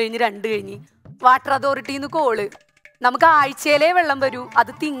 കഴിഞ്ഞ് 1 കഴിഞ്ഞ് 2 കഴിഞ്ഞ് വാട്ടർ അതോറിറ്റിന്ന് കോള്, നമുക്ക് ആഴ്ചയിലേ വെള്ളം വരൂ,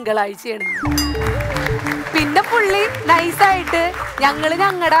 അത് തിങ്കളാഴ്ചയാണ്. പിന്നെ പുള്ളി നൈസായിട്ട്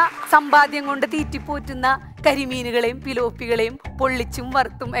ഞങ്ങളുടെ സമ്പാദ്യം കൊണ്ട് തീറ്റിപ്പോറ്റുന്ന കരിമീനുകളെയും പിലോപ്പികളെയും പൊള്ളിച്ചും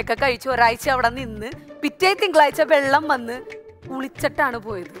വറുത്തും ഒക്കെ കഴിച്ച് ഒരാഴ്ച അവിടെ നിന്ന് പിറ്റേ തിങ്കളാഴ്ച വെള്ളം വന്ന് കുളിച്ചിട്ടാണ്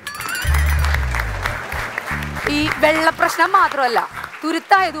പോയത്. ഈ വെള്ളപ്രശ്നം മാത്രമല്ല,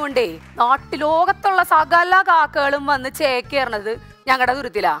 തുരുത്തായതുകൊണ്ടേ നാട്ടിലോകത്തുള്ള സകല കാക്കകളും വന്ന് ചേക്കേറണത് ഞങ്ങളുടെ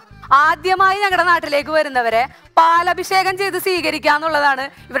തുരുത്തിലാ. ആദ്യമായി ഞങ്ങളുടെ നാട്ടിലേക്ക് വരുന്നവരെ പാലഭിഷേകം ചെയ്ത് സ്വീകരിക്കാന്നുള്ളതാണ്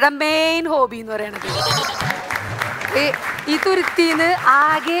ഇവരുടെ മെയിൻ ഹോബി എന്ന് പറയുന്നത്. ഈ തുരുത്തിന്ന്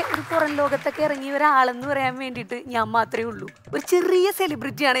ആകെ ഒരു പുറം ലോകത്തൊക്കെ ഇറങ്ങിയ ഒരാളെന്ന് പറയാൻ വേണ്ടിയിട്ട് ഞാൻ മാത്രമേ ഉള്ളൂ. ഒരു ചെറിയ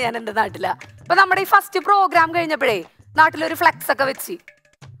സെലിബ്രിറ്റിയാണ് ഞാൻ എൻ്റെ നാട്ടിലാ. അപ്പൊ നമ്മുടെ ഈ ഫസ്റ്റ് പ്രോഗ്രാം കഴിഞ്ഞപ്പോഴേ നാട്ടിലൊരു ഫ്ലെക്സ് ഒക്കെ വെച്ച്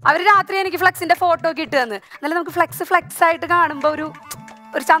അവര് രാത്രി എനിക്ക് ഫ്ലെക്സിന്റെ ഫോട്ടോ ഒക്കെ ഇട്ട് തന്ന്. എന്നാലും നമുക്ക് ഫ്ലെക്സ് ആയിട്ട് കാണുമ്പോൾ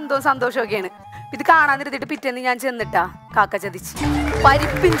ഒരു സന്തോഷമൊക്കെയാണ്. ഇത് കാണാതിരുത്തിട്ട് പിറ്റേന്ന് ഞാൻ ചെന്നിട്ടാ കാക്ക ചതിച്ച്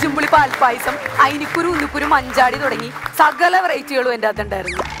പരിപ്പിഞ്ചുമ്പുളി പാൽപ്പായസം, അയിനിക്കുരു ഉന്നുക്കുരു മഞ്ചാടി തുടങ്ങി സകല വെറൈറ്റികളും എൻ്റെ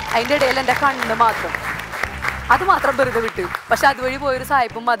അകത്തുണ്ടായിരുന്നു. അതിൻ്റെ ഇടയിൽ എൻ്റെ കണ്ണ് മാത്രം, അത് മാത്രം വെറുതെ വിട്ടു. പക്ഷെ അതുവഴി പോയൊരു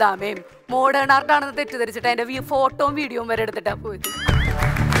സായിപ്പും മദാമയും മോഡേൺ ആർട്ടാണെന്ന് തെറ്റിദ്ധരിച്ചിട്ട് അതിന്റെ ഫോട്ടോയും വീഡിയോയും വരെ എടുത്തിട്ടാ പോയത്.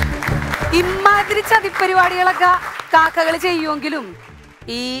 ഇമാതിരി ചതിപ്പരിപാടികളൊക്കെ കാക്കകൾ ചെയ്യുമെങ്കിലും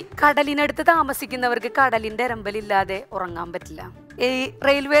ഈ കടലിനടുത്ത് താമസിക്കുന്നവർക്ക് കടലിന്റെ എരമ്പലില്ലാതെ ഉറങ്ങാൻ പറ്റില്ല. ഈ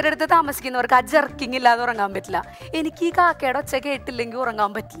റെയിൽവേയുടെ അടുത്ത് താമസിക്കുന്നവർക്ക് ആ ജർക്കിങ് ഇല്ലാതെ ഉറങ്ങാൻ പറ്റില്ല. എനിക്ക് ഈ കാക്കയുടെ ഒച്ച കേട്ടില്ലെങ്കിൽ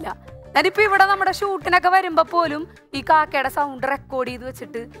ഉറങ്ങാൻ പറ്റില്ല. ഞാനിപ്പോ ഇവിടെ നമ്മുടെ ഷൂട്ടിനൊക്കെ വരുമ്പോ പോലും ഈ കാക്കയുടെ സൗണ്ട് റെക്കോർഡ് ചെയ്ത്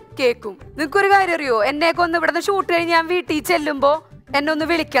വെച്ചിട്ട് കേൾക്കും. നിനക്കൊരു കാര്യം അറിയോ, എന്നെയൊക്കെ ഒന്ന് ഇവിടുന്ന് ഷൂട്ട് കഴിഞ്ഞ് ഞാൻ വീട്ടിൽ ചെല്ലുമ്പോ എന്നെ ഒന്ന്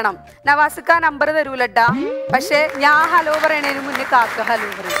വിളിക്കണം. നവാസിക്ക നമ്പർ തരൂലട്ടാ, പക്ഷെ ഞാൻ ഹലോ പറയണതിന് മുന്നേ കാക്ക ഹലോ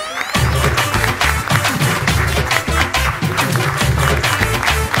പറയും.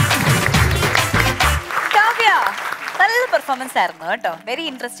 നല്ല പെർഫോമൻസ് ആയിരുന്നു കേട്ടോ. Very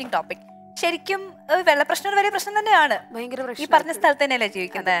interesting topic. ശരിക്കും വെള്ളപ്രശ്നം ഒരു വലിയ പ്രശ്നം തന്നെയാണ്. ഭയങ്കര ഈ പറഞ്ഞ സ്ഥലത്ത് തന്നെയല്ലേ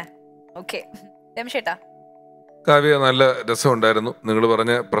ജീവിക്കുന്നത്. ഓക്കെ രമേശേട്ടാ. കാവ്യ, നല്ല രസമുണ്ടായിരുന്നു. നിങ്ങൾ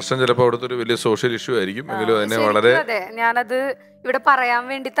പറഞ്ഞ പ്രശ്നം ചിലപ്പോൾ അവിടുത്തെ ഒരു വലിയ സോഷ്യൽ ഇഷ്യൂ ആയിരിക്കും, എങ്കിലും അതിനെ വളരെ ഞാനത് ഇവിടെ പറയാൻ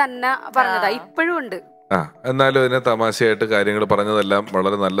വേണ്ടി തന്നെ പറഞ്ഞതാ, ഇപ്പോഴും ഉണ്ട്. എന്നാലും അതിനെ തമാശയായിട്ട് കാര്യങ്ങൾ പറഞ്ഞതെല്ലാം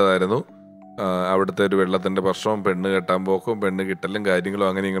വളരെ നല്ലതായിരുന്നു. അവിടുത്തെ ഒരു വെള്ളത്തിന്റെ പ്രശ്നവും പെണ്ണ് കെട്ടാൻ പോക്കും പെണ്ണ് കിട്ടലും കാര്യങ്ങളും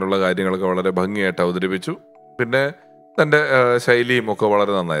അങ്ങനെ ഇങ്ങനെയുള്ള കാര്യങ്ങളൊക്കെ വളരെ ഭംഗിയായിട്ട് അവതരിപ്പിച്ചു. പിന്നെ തന്റെ ശൈലിയും ഒക്കെ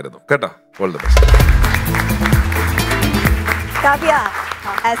വളരെ നന്നായിരുന്നു കേട്ടോ. All the best. Kavya,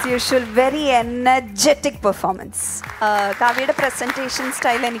 as usual very energetic performance. കാവ്യയുടെ പ്രസൻറ്റേഷൻ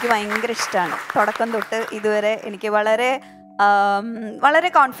സ്റ്റൈൽ എനിക്ക് ഭയങ്കര ഇഷ്ടമാണ്. തുടക്കം തൊട്ട് ഇതുവരെ എനിക്ക് വളരെ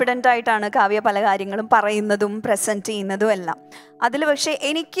കോൺഫിഡൻ്റ് ആയിട്ടാണ് കാവ്യ പല കാര്യങ്ങളും പറയുന്നതും പ്രസൻറ്റ് ചെയ്യുന്നതും എല്ലാം. അതിൽ പക്ഷേ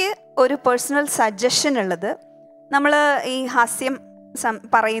എനിക്ക് ഒരു പേഴ്സണൽ സജഷൻ ഉള്ളത്, നമ്മൾ ഈ ഹാസ്യം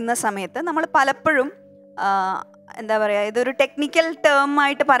പറയുന്ന സമയത്ത് നമ്മൾ പലപ്പോഴും എന്താ പറയുക, ഇതൊരു ടെക്നിക്കൽ ടേം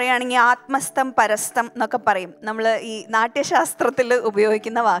ആയിട്ട് പറയുകയാണെങ്കിൽ ആത്മസ്ഥം പരസ്ഥം എന്നൊക്കെ പറയും. നമ്മൾ ഈ നാട്യശാസ്ത്രത്തിൽ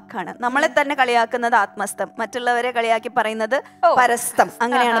ഉപയോഗിക്കുന്ന വാക്കാണ്. നമ്മളെ തന്നെ കളിയാക്കുന്നത് ആത്മസ്ഥം, മറ്റുള്ളവരെ കളിയാക്കി പറയുന്നത് പരസ്ഥം,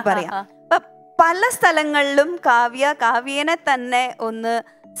 അങ്ങനെയാണ് പറയാം. അപ്പം പല സ്ഥലങ്ങളിലും കാവ്യനെ തന്നെ ഒന്ന്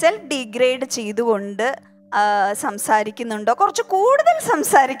സെൽഫ് ഡീഗ്രേഡ് ചെയ്തുകൊണ്ട് സംസാരിക്കുന്നുണ്ടോ, കുറച്ച് കൂടുതൽ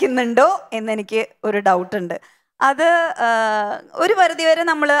സംസാരിക്കുന്നുണ്ടോ എന്നെനിക്ക് ഒരു ഡൗട്ടുണ്ട്. അത് ഒരു പരിധിവരെ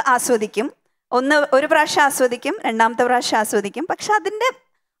നമ്മൾ ആസ്വദിക്കും. ഒരു പ്രാവശ്യം ആസ്വദിക്കും, രണ്ടാമത്തെ പ്രാവശ്യം ആസ്വദിക്കും. പക്ഷെ അതിൻ്റെ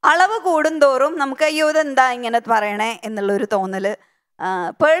അളവ് കൂടുന്തോറും നമുക്ക് അയ്യോ ഇതെന്താ ഇങ്ങനെ പറയണേ എന്നുള്ളൊരു തോന്നൽ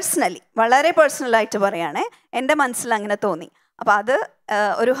പേഴ്സണലി, വളരെ പേഴ്സണലായിട്ട് പറയുകയാണേ, എൻ്റെ മനസ്സിൽ അങ്ങനെ തോന്നി. അപ്പോൾ അത്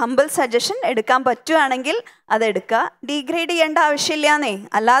ഒരു ഹംബിൾ സജഷൻ എടുക്കാൻ പറ്റുവാണെങ്കിൽ അതെടുക്കുക. ഡീഗ്രേഡ് ചെയ്യേണ്ട ആവശ്യമില്ലാന്നേ.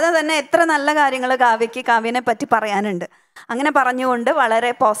 അല്ലാതെ തന്നെ എത്ര നല്ല കാര്യങ്ങൾ കാവ്യനെ പറ്റി പറയാനുണ്ട്. അങ്ങനെ പറഞ്ഞുകൊണ്ട്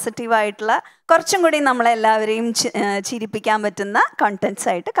വളരെ പോസിറ്റീവായിട്ടുള്ള കുറച്ചും കൂടി നമ്മളെല്ലാവരെയും ചിരിപ്പിക്കാൻ പറ്റുന്ന കണ്ടന്റ്സ്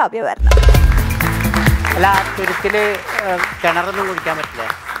ആയിട്ട് കാവ്യ വരണം. അല്ല, തുരുത്തില് കിണറൊന്നും കുടിക്കാൻ പറ്റില്ല.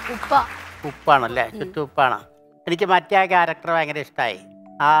 ഉപ്പാണല്ലേ, ചുറ്റും ഉപ്പാണ്. എനിക്ക് മറ്റേ ആ ക്യാരക്ടർ ഭയങ്കര ഇഷ്ടമായി.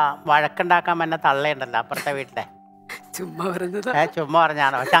 ആ വഴക്കുണ്ടാക്കാൻ പറ്റുന്ന തള്ളയുണ്ടല്ലോ അപ്പുറത്തെ വീട്ടിലെ. ചുമ്മാ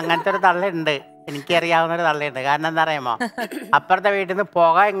പറഞ്ഞാണ്. പക്ഷെ അങ്ങനത്തെ ഒരു തള്ളയുണ്ട്, എനിക്കറിയാവുന്ന ഒരു തള്ളയുണ്ട്. കാരണം എന്താ പറയുമോ, അപ്പുറത്തെ വീട്ടിൽ നിന്ന്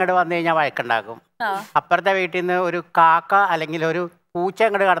പുക ഇങ്ങോട്ട് വന്നു കഴിഞ്ഞാൽ വഴക്കുണ്ടാക്കും. അപ്പുറത്തെ വീട്ടിൽ നിന്ന് ഒരു കാക്ക അല്ലെങ്കിൽ ഒരു പൂച്ച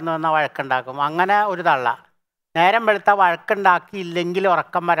ഇങ്ങോട്ട് കടന്നു വന്നാൽ വഴക്കുണ്ടാക്കും. അങ്ങനെ ഒരു തള്ള. നേരം വെളുത്ത വഴക്കുണ്ടാക്കിയില്ലെങ്കിൽ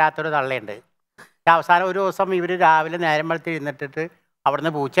ഉറക്കം വരാത്തൊരു തള്ളയുണ്ട്. അവസാനം ഒരു ദിവസം ഇവർ രാവിലെ നേരം വെളുത്ത് ഇരുന്നിട്ടിട്ട്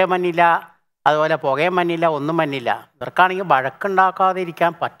അവിടുന്ന് പൂച്ചയും മഞ്ഞില്ല, അതുപോലെ പുകയും മഞ്ഞില്ല, ഒന്നും മഞ്ഞില്ല. ഇവർക്കാണെങ്കിൽ വഴക്കുണ്ടാക്കാതെ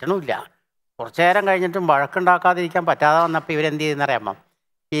ഇരിക്കാൻ പറ്റണില്ല. കുറച്ചു നേരം കഴിഞ്ഞിട്ടും വഴക്കുണ്ടാക്കാതിരിക്കാൻ പറ്റാതെ വന്നപ്പോൾ ഇവരെന്ത് ചെയ്യുന്നറിയാമോ,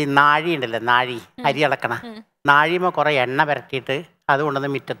 ഈ നാഴി ഉണ്ടല്ലോ, നാഴി അരി ഇളക്കണ നാഴിയുമ്പോൾ കുറേ എണ്ണ പുരട്ടിയിട്ട് അത് കൊണ്ടുവന്ന്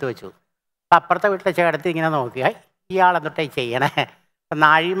മുറ്റത്ത് വെച്ചു. അപ്പം അപ്പുറത്തെ വീട്ടിലെ ചേട്ടത്തി ഇങ്ങനെ നോക്കിയാൽ ഇയാളെന്നിട്ടേ ചെയ്യണേ. അപ്പം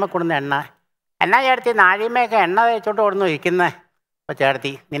നാഴിയുമ്പോൾ കൊണ്ടുവന്ന് എന്നാ ചേട്ടത്തി നാഴിയുമയൊക്കെ എണ്ണ തേച്ചോട്ട് കൊടുന്ന് ഇരിക്കുന്നത്. അപ്പോൾ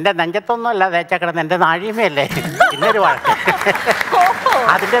ചേട്ടത്തി, നിന്റെ നെഞ്ചത്തൊന്നും അല്ല തേച്ചേക്കണം, എൻ്റെ നാഴിയുമയല്ലേ. പിന്നൊരു വഴക്ക്,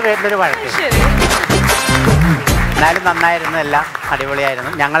 അതിൻ്റെ പേരിലൊരു വഴക്ക്. എന്നാലും നന്നായിരുന്നു, എല്ലാം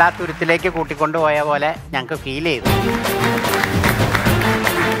അടിപൊളിയായിരുന്നു. ഞങ്ങൾ ആ തുരുത്തിലേക്ക് കൂട്ടിക്കൊണ്ടുപോയ പോലെ ഞങ്ങൾക്ക് ഫീൽ ചെയ്തു.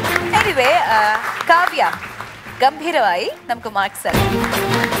 കാവ്യ ഗംഭീരമായി, നമുക്ക് മാർക്സ്.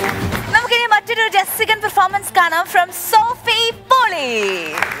 നമുക്കിനി മറ്റൊരു ജസ്റ്റിക്കൻ പെർഫോമൻസ് കാണാം ഫ്രം സോഫി പോളി.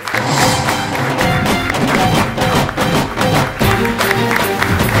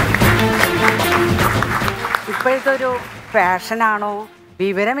 ഇപ്പോഴത്തെ ഒരു ഫാഷനാണോ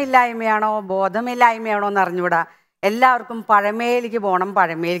വിവരമില്ലായ്മയാണോ ബോധമില്ലായ്മയാണോ എന്ന് അറിഞ്ഞൂടാ. എല്ലാവർക്കും പഴമയിലേക്ക് പോകണം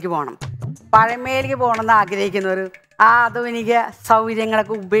എന്ന് ആഗ്രഹിക്കുന്നവർ ആധുനിക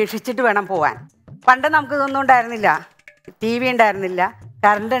സൗകര്യങ്ങളൊക്കെ ഉപേക്ഷിച്ചിട്ട് വേണം പോകാൻ. പണ്ട് നമുക്ക് ഇതൊന്നും ഉണ്ടായിരുന്നില്ല. TV ഉണ്ടായിരുന്നില്ല,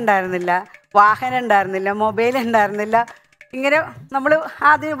 കറണ്ട് ഉണ്ടായിരുന്നില്ല, വാഹനം ഉണ്ടായിരുന്നില്ല, മൊബൈൽ ഉണ്ടായിരുന്നില്ല. ഇങ്ങനെ നമ്മൾ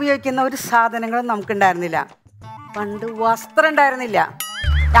ആദ്യം ഉപയോഗിക്കുന്ന ഒരു സാധനങ്ങളും നമുക്കുണ്ടായിരുന്നില്ല. പണ്ട് വസ്ത്രം ഉണ്ടായിരുന്നില്ല.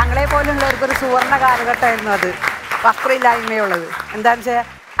 ഞങ്ങളെ പോലുള്ളവർക്കൊരു സുവർണ കാലഘട്ടമായിരുന്നു അത്, വസ്ത്രമില്ലായ്മയുള്ളത്. എന്താണെന്ന് വെച്ചാൽ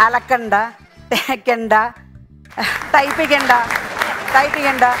അലക്കണ്ട, തേക്കണ്ട,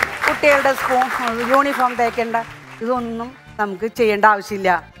 തയ്പ്പിക്കണ്ട, കുട്ടികളുടെ യൂണിഫോം തേക്കണ്ട, ഇതൊന്നും നമുക്ക് ചെയ്യേണ്ട ആവശ്യമില്ല.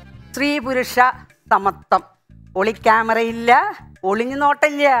 സ്ത്രീ പുരുഷ സമത്വം. ഒളിക്യാമറയില്ല,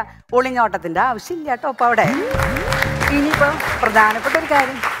 ഒളിഞ്ഞുനോട്ടമില്ല, ഒളിഞ്ഞോട്ടത്തിൻ്റെ ആവശ്യമില്ല കേട്ടോ അപ്പോൾ അവിടെ. ഇനിയിപ്പോൾ പ്രധാനപ്പെട്ട ഒരു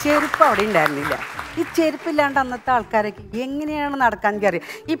കാര്യം, ചെരുപ്പ് അവിടെ ഉണ്ടായിരുന്നില്ല. ഈ ചെരുപ്പില്ലാണ്ട് അന്നത്തെ ആൾക്കാരൊക്കെ എങ്ങനെയാണ് നടക്കാൻ കയറി.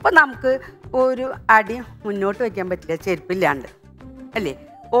 ഇപ്പം നമുക്ക് ഒരു അടി മുന്നോട്ട് വയ്ക്കാൻ പറ്റില്ല ചെരുപ്പില്ലാണ്ട്, അല്ലേ?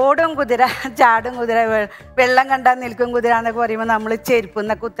 ഓടും കുതിര, ചാടും കുതിര, വെള്ളം കണ്ടാൽ നിൽക്കും കുതിര എന്നൊക്കെ പറയുമ്പോൾ നമ്മൾ ചെരുപ്പ്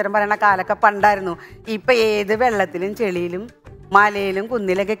എന്നൊക്കെ ഉത്തരം പറയുന്ന കാലമൊക്കെ പണ്ടായിരുന്നു. ഇപ്പം ഏത് വെള്ളത്തിലും ചെളിയിലും മലയിലും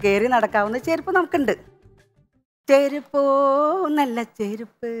കുന്നിലൊക്കെ കയറി നടക്കാവുന്ന ചെരുപ്പ് നമുക്കുണ്ട്. ചെരുപ്പോ നല്ല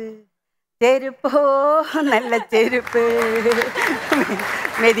ചെരുപ്പ്, ചെരുപ്പോ നല്ല ചെരുപ്പ്,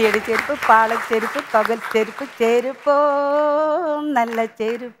 മെതിയടി ചെരുപ്പ്, പാളച്ചെരുപ്പ്, പകൽ ചെരുപ്പ്, ചെരുപ്പോ നല്ല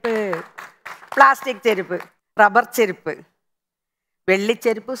ചെരുപ്പ്. പ്ലാസ്റ്റിക് ചെരുപ്പ്, റബ്ബർ ചെരുപ്പ്,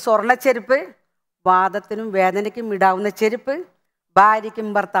 വെള്ളിച്ചെരുപ്പ്, സ്വർണ്ണച്ചെരുപ്പ്, വാദത്തിനും വേദനയ്ക്കും ഇടാവുന്ന ചെരുപ്പ്, ഭാര്യയ്ക്കും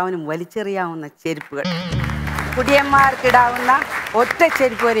ഭർത്താവിനും വലിച്ചെറിയാവുന്ന ചെരുപ്പുകൾ, കുടിയന്മാർക്കിടാവുന്ന ഒറ്റ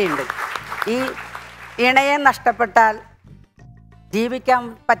ചെരുപ്പ് വരെയുണ്ട്. ഈ ഇണയെ നഷ്ടപ്പെട്ടാൽ ജീവിക്കാൻ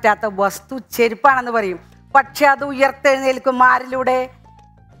പറ്റാത്ത വസ്തു ചെരുപ്പാണെന്ന് പറയും. പക്ഷെ അത് ഉയർത്തെഴുന്നേൽക്കും. ആരിലൂടെ?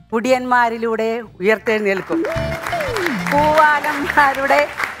 കുടിയന്മാരിലൂടെ ഉയർത്തെഴുന്നേൽക്കും. പൂവാലന്മാരുടെ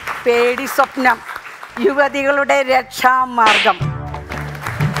പേടി സ്വപ്നം, യുവതികളുടെ രക്ഷാമാർഗം.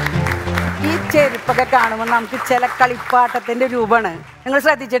 ഈ ചെരുപ്പൊക്കെ കാണുമ്പോൾ നമുക്ക് ചില കളിപ്പാട്ടത്തിൻ്റെ രൂപമാണ്. നിങ്ങൾ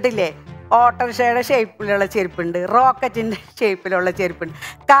ശ്രദ്ധിച്ചിട്ടില്ലേ? ഓട്ടോറിക്ഷയുടെ ഷേപ്പിലുള്ള ചെരുപ്പുണ്ട്, റോക്കറ്റിൻ്റെ ഷേപ്പിലുള്ള ചെരുപ്പുണ്ട്,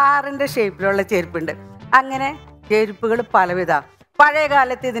 കാറിൻ്റെ ഷേപ്പിലുള്ള ചെരുപ്പുണ്ട്. അങ്ങനെ ചെരുപ്പുകൾ പലവിധ. പഴയ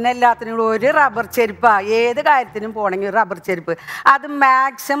കാലത്ത് ഇതിനെല്ലാത്തിനും കൂടെ ഒരു റബ്ബർ ചെരുപ്പാണ്. ഏത് കാര്യത്തിനും പോകണമെങ്കിൽ റബ്ബർ ചെരുപ്പ്. അത്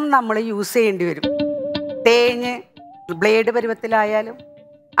മാക്സിമം നമ്മൾ യൂസ് ചെയ്യേണ്ടി വരും. തേഞ്ഞ് ബ്ലേഡ് പരുവത്തിലായാലും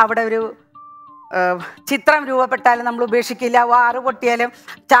അവിടെ ഒരു ചിത്രം രൂപപ്പെട്ടാലും നമ്മൾ ഉപേക്ഷിക്കില്ല. വാറ് പൊട്ടിയാലും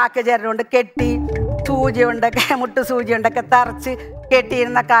ചാക്ക് ചരടുകൊണ്ട് കെട്ടി, സൂചി കൊണ്ടൊക്കെ, മുട്ട് സൂചി കൊണ്ടൊക്കെ തറച്ച്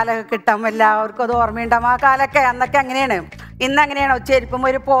കെട്ടിയിരുന്ന കാലമൊക്കെ കിട്ടാം. എല്ലാവർക്കും അത് ഓർമ്മയുണ്ടാവും. ആ കാലമൊക്കെ അന്നൊക്കെ അങ്ങനെയാണ്. ഇന്നങ്ങനെയാണോ? ചെരുപ്പും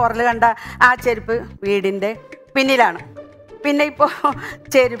ഒരു പോറൽ കണ്ട ആ ചെരുപ്പ് വീടിൻ്റെ പിന്നിലാണ്. പിന്നെ ഇപ്പോൾ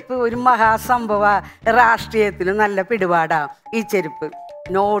ചെരുപ്പ് ഒരു മഹാസംഭവമാണ്. രാഷ്ട്രീയത്തിലും നല്ല പിടിപാടാണ് ഈ ചെരുപ്പ്.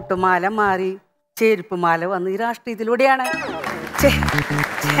 നോട്ടുമാല മാറി ചെരുപ്പ് മാല വന്ന് ഈ രാഷ്ട്രീയത്തിലൂടെയാണ്.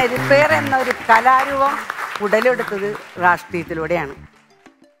 ചെരുപ്പേർ എന്നൊരു കലാരൂപം ഉടലെടുത്തത് രാഷ്ട്രീയത്തിലൂടെയാണ്.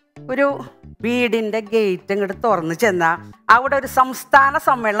 ഒരു വീടിന്റെ ഗേറ്റ് ഇങ്ങോട്ട് തുറന്ന് ചെന്നാൽ അവിടെ ഒരു സംസ്ഥാന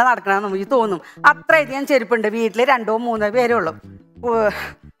സമ്മേളനം നടക്കണമെന്ന് നമുക്ക് തോന്നും. അത്രയധികം ചെരുപ്പുണ്ട്. വീട്ടിൽ 2 3 പേരേ ഉള്ളൂ.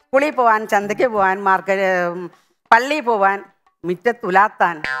 കുളി പോവാൻ, ചന്തയ്ക്ക് പോവാൻ, പള്ളിയിൽ പോവാൻ,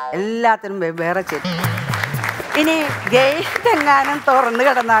 മുറ്റത്തുലാത്താൻ, എല്ലാത്തിനും വേറെ ചെരുപ്പ്. ഇനി ഗേറ്റ് എങ്ങാനും തുറന്ന്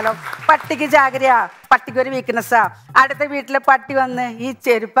കിടന്നാലോ പട്ടിക്ക് ജാഗ്രത, പട്ടിക്കൊരു വീക്ക്നെസ്സാ. അടുത്ത വീട്ടിലെ പട്ടി വന്ന് ഈ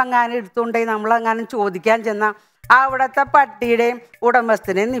ചെരുപ്പങ്ങാനും എടുത്തുകൊണ്ടേ നമ്മളെങ്ങാനും ചോദിക്കാൻ ചെന്നാൽ അവിടുത്തെ പട്ടിയുടെയും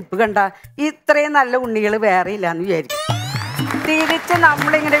ഉടമസ്ഥനെയും നിപ്പ് കണ്ട ഇത്രയും നല്ല ഉണ്ണികൾ വേറെ ഇല്ലാന്ന് വിചാരിക്കും. തിരിച്ച്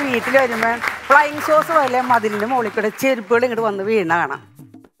നമ്മളിങ്ങനെ വീട്ടിൽ വരുമ്പോൾ ഫ്ലൈങ് ഷോസ് പോലെ മതിലിൻ്റെ മുകളിൽ കൂടെ ചെരുപ്പുകൾ ഇങ്ങോട്ട് വന്ന് വീണ കാണാം.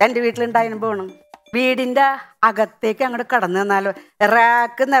 എൻ്റെ വീട്ടിലുണ്ടായിരുന്നു പോകണം. വീടിൻ്റെ അകത്തേക്ക് അങ്ങോട്ട് കടന്നു തന്നാലോ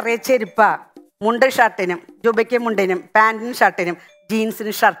റാക്ക് നിറയെ ചെരുപ്പാ. മുണ്ട് ഷർട്ടിനും, ജുബയ്ക്ക് മുണ്ടിനും, പാൻറ്റിനും ഷർട്ടിനും,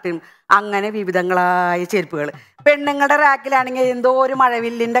 ജീൻസിനും ഷർട്ടിനും, അങ്ങനെ വിവിധങ്ങളായ ചെരുപ്പുകൾ. പെണ്ണുങ്ങളുടെ റാക്കിലാണെങ്കിൽ എന്തോ ഒരു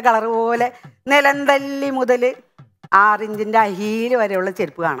മഴവില്ലിൻ്റെ കളർ പോലെ നിലന്തല്ലി മുതൽ 6 ഇഞ്ചിൻ്റെ അഹീല് വരെയുള്ള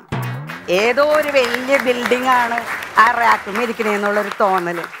ചെരുപ്പ് കാണാം. ഏതോ ഒരു വലിയ ബിൽഡിംഗ് ആണ് ആ റാക്കും ഇരിക്കണേന്നുള്ളൊരു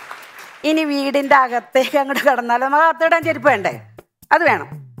തോന്നൽ. ഇനി വീടിൻ്റെ അകത്തേക്ക് അങ്ങോട്ട് കടന്നാലും നമുക്ക് അകത്തിടാൻ ചെരുപ്പ് വേണ്ടേ? അത് വേണം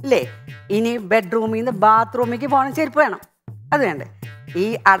ഇല്ലേ? ഇനി ബെഡ്റൂമിൽ നിന്ന് ബാത്റൂമിലേക്ക് പോകണം, ചെരുപ്പ് വേണം, അത് വേണ്ടേ? ഈ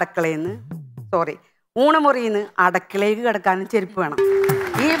ഊണുമുറിയിൽ നിന്ന് അടക്കളയിലേക്ക് കിടക്കാനും ചെരുപ്പ് വേണം.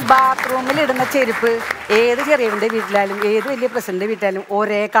 ഈ ബാത്റൂമിൽ ഇടുന്ന ചെരുപ്പ് ഏത് ചെറിയവൻ്റെ വീട്ടിലായാലും ഏത് വലിയ പ്രസിഡന്റ് വീട്ടിലായാലും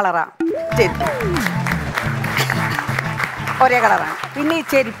ഒരേ കളറാണ് ചെരുപ്പ്, ഒരേ കളറാണ്. പിന്നെ ഈ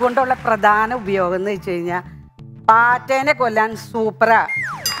ചെരുപ്പ് കൊണ്ടുള്ള പ്രധാന ഉപയോഗം എന്ന് വെച്ച് കഴിഞ്ഞാൽ പാറ്റേനെ കൊല്ലാൻ സൂപ്പറാ.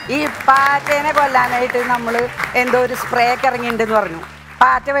 ഈ പാറ്റേനെ കൊല്ലാനായിട്ട് നമ്മൾ എന്തോ ഒരു സ്പ്രേ ഒക്കെ ഇറങ്ങിയിട്ടുണ്ടെന്ന് പറഞ്ഞു.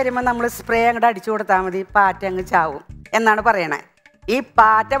 പാറ്റ വരുമ്പോൾ നമ്മൾ സ്പ്രേ അങ്ങോട്ട് അടിച്ചു കൊടുത്താൽ മതി, പാറ്റ അങ്ങ് ചാവും എന്നാണ് പറയണേ. ഈ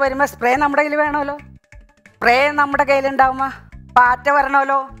പാറ്റ വരുമ്പോൾ സ്പ്രേ നമ്മുടെ കയ്യിൽ വേണമല്ലോ. സ്പ്രേ നമ്മുടെ കയ്യിലുണ്ടാവുമ്പോൾ പാറ്റ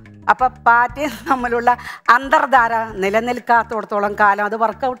വരണമല്ലോ. അപ്പം പാറ്റയും തമ്മിലുള്ള അന്തർധാര നിലനിൽക്കാത്തോടത്തോളം കാലം അത്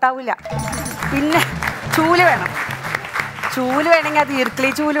വർക്കൗട്ട് ആവില്ല. പിന്നെ ചൂല് വേണം. ചൂല് വേണമെങ്കിൽ അത് ഈർക്കിളി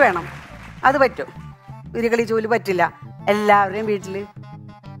ചൂല് വേണം, അത് പറ്റും. ഈർക്കിളി ചൂല് പറ്റില്ല. എല്ലാവരുടെയും വീട്ടിൽ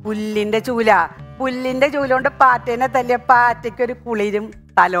പുല്ലിൻ്റെ ചൂലാ. പുല്ലിൻ്റെ ചൂലുകൊണ്ട് പാറ്റേനെ തല്ലിയ പാറ്റയ്ക്കൊരു കുളിരും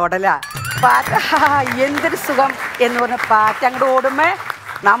തലോടലാ. പാറ്റ എന്തൊരു സുഖം എന്ന് പറഞ്ഞ പാറ്റ അങ്ങോട്ട് ഓടുമ്പോൾ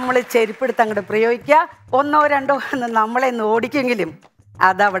നമ്മൾ ചെരുപ്പെടുത്ത് അങ്ങോട്ട് പ്രയോഗിക്കുക. 1 2 എന്ന് നമ്മളെ ഓടിക്കെങ്കിലും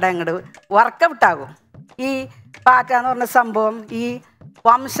അതവിടെ അങ്ങോട്ട് വർക്കൗട്ടാകും. ഈ പാറ്റ എന്ന് പറഞ്ഞ സംഭവം ഈ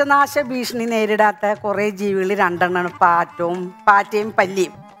വംശനാശ ഭീഷണി നേരിടാത്ത കുറേ ജീവികൾ 2 എണ്ണമാണ് പാറ്റയും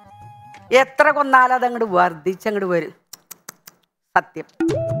പല്ലിയും. എത്ര കൊന്നാലും അതങ്ങോട്ട് വർദ്ധിച്ചങ്ങോട്ട് വരും, സത്യം.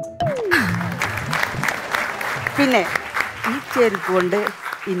 പിന്നെ ഈ ചെരുപ്പ് കൊണ്ട്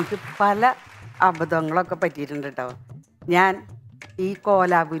എനിക്ക് പല അബദ്ധങ്ങളൊക്കെ പറ്റിയിട്ടുണ്ട് കേട്ടോ. ഞാൻ ഈ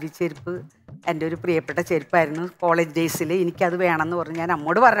കോലാപുരി ചെരുപ്പ് എൻ്റെ ഒരു പ്രിയപ്പെട്ട ചെരുപ്പായിരുന്നു. കോളേജ് ഡേയ്സിൽ എനിക്കത് വേണമെന്ന് പറഞ്ഞു ഞാൻ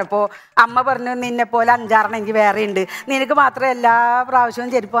അമ്മോട് പറഞ്ഞപ്പോൾ അമ്മ പറഞ്ഞു നിന്നെ പോലെ 5 6 എനിക്ക് വേറെ ഉണ്ട്, നിനക്ക് മാത്രം എല്ലാ പ്രാവശ്യവും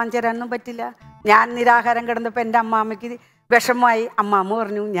ചെരുപ്പ് വാങ്ങിച്ചു തരാനൊന്നും പറ്റില്ല. ഞാൻ നിരാഹാരം കിടന്നപ്പോൾ എൻ്റെ അമ്മാമ്മയ്ക്ക് വിഷമമായി. അമ്മാമ്മ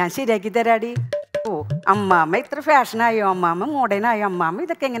പറഞ്ഞു ഞാൻ ശരിയാക്കി തരാടി. ഓ അമ്മാമ്മ ഇത്ര ഫാഷനായോ, അമ്മാമ്മ മോഡേണായോ, അമ്മാമ്മ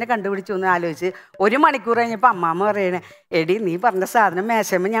ഇതൊക്കെ എങ്ങനെ കണ്ടുപിടിച്ചു എന്ന് ആലോചിച്ച് 1 മണിക്കൂർ കഴിഞ്ഞപ്പോൾ അമ്മാമ്മ പറയണേ എടി നീ പറഞ്ഞ സാധനം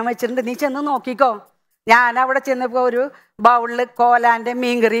മേശമ്മ ഞാൻ വെച്ചിട്ടുണ്ട്, നീ ചെന്ന് നോക്കിക്കോ. ഞാൻ അവിടെ ചെന്നപ്പോൾ ഒരു ബൗളിൽ കോലാൻ്റെ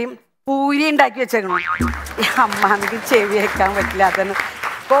മീൻകറിയും പൂരി ഉണ്ടാക്കി വെച്ചേക്കണം. ഈ അമ്മാമ്മക്ക് ചെവി വെക്കാൻ പറ്റില്ല. അതൊന്നും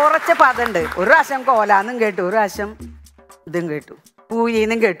കുറച്ച് പദമുണ്ട്. ഒരു പ്രാവശ്യം കോലാന്നും കേട്ടു, ഒരു പ്രാവശ്യം ഇതും കേട്ടു,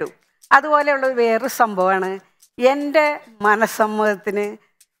 പൂരിന്നും കേട്ടു. അതുപോലെയുള്ള വേറൊരു സംഭവമാണ് എൻ്റെ മനസ്സമ്മതത്തിന്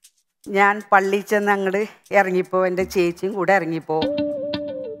ഞാൻ പള്ളിയിൽ ചെന്ന് അങ്ങോട്ട് ഇറങ്ങിപ്പോൾ എൻ്റെ ചേച്ചിയും കൂടെ ഇറങ്ങിപ്പോൾ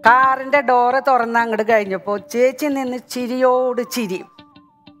കാറിൻ്റെ ഡോറ് തുറന്ന് അങ്ങോട്ട് കഴിഞ്ഞപ്പോൾ ചേച്ചി നിന്ന് ചിരിയോട് ചിരി.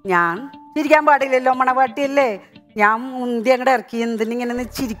 ഞാൻ ചിരിക്കാൻ പാടില്ലല്ലോ, മണവാട്ടിയല്ലേ. ഞാൻ മുന്തി അങ്ങോട്ട് ഇറക്കി എന്തിനിങ്ങനെ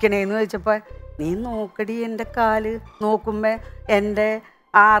ചിരിക്കണേന്ന് ചോദിച്ചപ്പോൾ നീ നോക്കടി എൻ്റെ കാല്. നോക്കുമ്പോൾ എൻ്റെ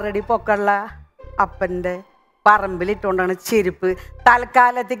 6 അടി പൊക്കമുള്ള അപ്പൻ്റെ പറമ്പിലിട്ടുകൊണ്ടാണ് ചെരുപ്പ്.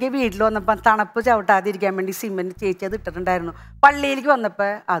 തൽക്കാലത്തേക്ക് വീട്ടിൽ വന്നപ്പോൾ തണുപ്പ് ചവിട്ടാതിരിക്കാൻ വേണ്ടി സിമെൻറ്റ് ചേച്ചി അത് ഇട്ടിട്ടുണ്ടായിരുന്നു. പള്ളിയിലേക്ക് വന്നപ്പോൾ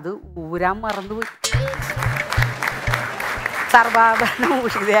അത് ഊരാൻ മറന്നുപോയി. സർവാഭരണ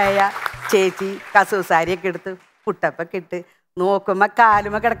ഭൂഷിതയായ ചേച്ചി കസൂസാരിയൊക്കെ എടുത്ത് പുട്ടപ്പൊക്കെ ഇട്ട് നോക്കുമ്പോൾ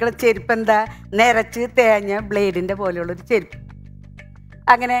കാലുമ കിടക്കുന്ന ചെരുപ്പ് എന്താ നിരച്ച് തേഞ്ഞ ബ്ലേഡിൻ്റെ പോലെയുള്ളൊരു ചെരുപ്പ്.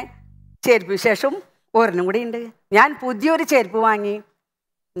 അങ്ങനെ ചെരുപ്പ് ശേഷം ഒരെണ്ണം കൂടി ഉണ്ട്. ഞാൻ പുതിയൊരു ചെരുപ്പ് വാങ്ങി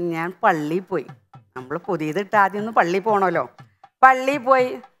ഞാൻ പള്ളിയിൽ പോയി. നമ്മൾ പുതിയതിട്ട് ആദ്യം ഒന്ന് പള്ളിയിൽ പോകണമല്ലോ. പള്ളിയിൽ പോയി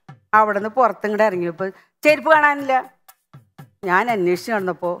അവിടെ നിന്ന് പുറത്തിങ്ങോട്ട് ഇറങ്ങിയപ്പോൾ ചെരുപ്പ് കാണാനില്ല. ഞാൻ അന്വേഷിച്ച്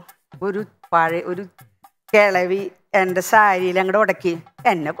നടന്നപ്പോൾ ഒരു കിളവി എൻ്റെ സാരിയിൽ അങ്ങോട്ട് ഉടക്കി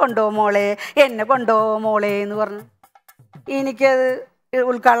എന്നെ കൊണ്ടുപോകും മോളെ, എന്നെ കൊണ്ടുപോകും മോളെ എന്ന് പറഞ്ഞു. എനിക്കത്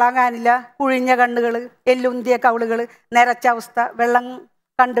ഉൾക്കൊള്ളാൻ കാണില്ല. കുഴിഞ്ഞ കണ്ണുകൾ, എല്ലുന്തിയ കവിളുകൾ, നിരച്ച അവസ്ഥ, വെള്ളം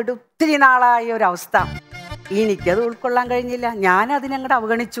കണ്ടിട്ട് ഒത്തിരി നാളായ ഒരവസ്ഥ. എനിക്കത് ഉൾക്കൊള്ളാൻ കഴിഞ്ഞില്ല. ഞാൻ അതിനങ്ങോട്ട്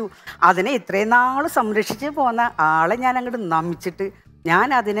അവഗണിച്ചു. അതിനെ ഇത്രയും നാൾ സംരക്ഷിച്ച് പോന്ന ആളെ ഞാൻ അങ്ങോട്ട് നമിച്ചിട്ട് ഞാൻ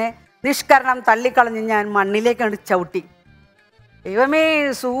അതിനെ നിഷ്കരണം തള്ളിക്കളഞ്ഞ് ഞാൻ മണ്ണിലേക്ക് അങ്ങോട്ട് ചവിട്ടി. ദൈവമേ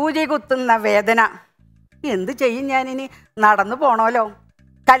സൂചി കുത്തുന്ന വേദന, എന്ത് ചെയ്യും ഞാനിനി? നടന്നു പോണോലോ.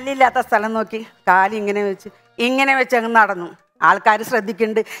 കല്ലില്ലാത്ത സ്ഥലം നോക്കി കാലിങ്ങനെ വെച്ച് അങ്ങ് നടന്നു. ആൾക്കാർ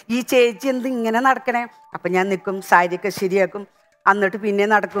ശ്രദ്ധിക്കുന്നുണ്ട്, ഈ ചേച്ചി എന്ത് ഇങ്ങനെ നടക്കണേ? അപ്പം ഞാൻ നിൽക്കും, സാരിയൊക്കെ ശരിയാക്കും, എന്നിട്ട് പിന്നെ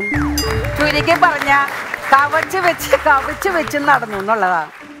നടക്കും. ചുരുക്കി പറഞ്ഞ കവച്ച് വെച്ച് നടന്നു എന്നുള്ളതാ.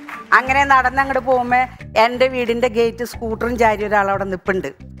 അങ്ങനെ നടന്നങ്ങോട്ട് പോകുമ്പോൾ എൻ്റെ വീടിൻ്റെ ഗേറ്റ് സ്കൂട്ടറും ചാരി ഒരാളവിടെ നിൽപ്പുണ്ട്.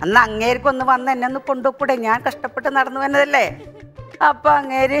 അന്ന് അങ്ങേർക്കൊന്ന് വന്ന് എന്നെ ഒന്ന് കൊണ്ടുപോക്കൂടെ, ഞാൻ കഷ്ടപ്പെട്ട് നടന്നു വന്നതല്ലേ. അപ്പം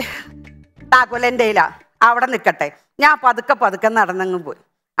അങ്ങേര് താക്കോൽ എൻ്റെ കയ്യിലാ, അവിടെ നിൽക്കട്ടെ. ഞാൻ പതുക്കെ നടന്നങ്ങ് പോയി.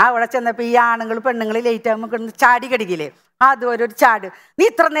 അവിടെ ചെന്നപ്പോൾ ഈ ആണുങ്ങൾ പെണ്ണുങ്ങൾ ലേറ്റ് ആകുമ്പോൾ കിടന്ന് ചാടി കടിക്കില്ലേ, അതുപോലെ ഒരു ചാട്. നീ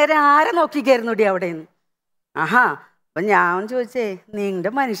ഇത്ര നേരം ആരെ നോക്കിക്കായിരുന്നുടി അവിടെ നിന്ന്? ആഹാ. അപ്പം ഞാൻ ചോദിച്ചേ,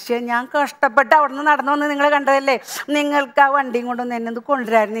 നിങ്ങളുടെ മനുഷ്യൻ ഞാൻ കഷ്ടപ്പെട്ട് അവിടെ നിന്ന് നടന്നു വന്ന് നിങ്ങൾ കണ്ടതല്ലേ, നിങ്ങൾക്ക് ആ വണ്ടിയും കൊണ്ടൊന്ന് എന്നെ ഒന്ന്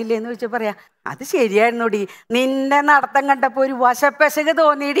കൊണ്ടുവരായിരുന്നില്ലേ എന്ന് ചോദിച്ചാൽ പറയാം, അത് ശരിയായിരുന്നുടി, നിന്റെ നടത്തം കണ്ടപ്പോൾ ഒരു വശപ്പശക്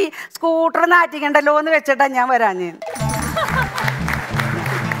തോന്നിയിടി, സ്കൂട്ടർ നാറ്റിക്കണ്ടല്ലോ എന്ന് വെച്ചിട്ടാ ഞാൻ വരാഞ്ഞ്.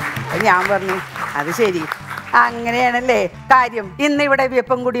 ഞാൻ പറഞ്ഞു, അത് ശരി, അങ്ങനെയാണല്ലേ കാര്യം. ഇന്നിവിടെ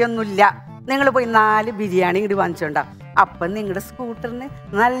വിയപ്പം കൂടിയൊന്നുമില്ല, നിങ്ങൾ പോയി 4 ബിരിയാണി ഇങ്ങോട്ട് വാങ്ങിച്ചോണ്ടാ. അപ്പം നിങ്ങളുടെ സ്കൂട്ടറിന്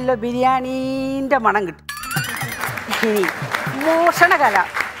നല്ല ബിരിയാണീൻ്റെ മണം കിട്ടും. ഇനി മോഷണകല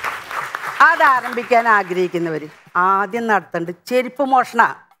അതാരംഭിക്കാൻ ആഗ്രഹിക്കുന്നവർ ആദ്യം നടത്തേണ്ടത് ചെരുപ്പ് മോഷണ.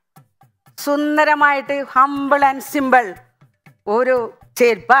 സുന്ദരമായിട്ട് ഹമ്പിൾ ആൻഡ് സിമ്പിൾ ഒരു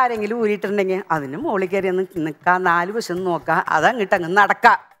ചെരുപ്പ് ആരെങ്കിലും ഊരിയിട്ടുണ്ടെങ്കിൽ അതിന് മുകളിൽ കയറി ഒന്ന് നിൽക്കുക, 4 വശം നോക്കുക, അതങ്ങിട്ടങ്ങ്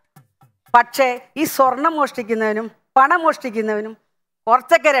നടക്കുക. പക്ഷേ ഈ സ്വർണം മോഷ്ടിക്കുന്നവനും പണം മോഷ്ടിക്കുന്നവനും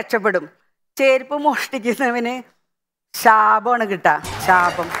കുറച്ചൊക്കെ രക്ഷപ്പെടും. ചെരുപ്പ് മോഷ്ടിക്കുന്നവന് ശാപമാണ് കിട്ടുക,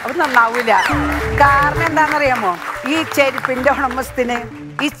 ശാപം. അത് നന്നാവൂല. കാരണം എന്താണെന്നറിയാമോ? ഈ ചെരുപ്പിൻ്റെ ഉടമസ്ഥന്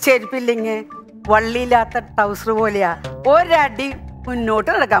ഈ ചെരുപ്പില്ലെങ്കിൽ വള്ളിയില്ലാത്ത ട്രൗസർ പോലെയാ, ഒരടി മുന്നോട്ട്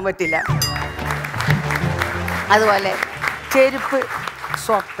നടക്കാൻ പറ്റില്ല. അതുപോലെ ചെരുപ്പ്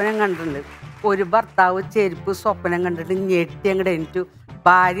സ്വപ്നം കണ്ടിട്ടുണ്ട്. ഒരു ഭർത്താവ് ചെരുപ്പ് സ്വപ്നം കണ്ടിട്ട് ഞെട്ടി അങ്ങോട്ട് എണീറ്റു.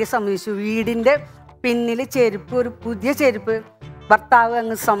 ഭാര്യ സംബന്ധിച്ചു, വീടിൻ്റെ പിന്നിൽ ചെരുപ്പ്, ഒരു പുതിയ ചെരുപ്പ്. ഭർത്താവ്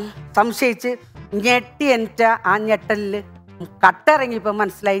അങ്ങ് സംശയിച്ച് ഞെട്ടി എണീറ്റ ആ ഞെട്ടലിൽ കട്ടിറങ്ങിയപ്പോൾ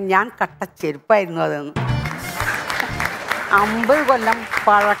മനസ്സിലായി ഞാൻ കട്ട ചെരുപ്പായിരുന്നു അതെന്ന്. 50 കൊല്ലം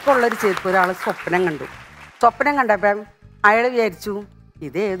പഴക്കമുള്ളൊരു ചെരുപ്പ് ഒരാൾ സ്വപ്നം കണ്ടു. സ്വപ്നം കണ്ടപ്പോൾ അയാൾ വിചാരിച്ചു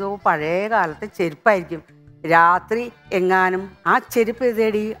ഇതേതോ പഴയ കാലത്തെ ചെരുപ്പായിരിക്കും. രാത്രി എങ്ങാനും ആ ചെരുപ്പ്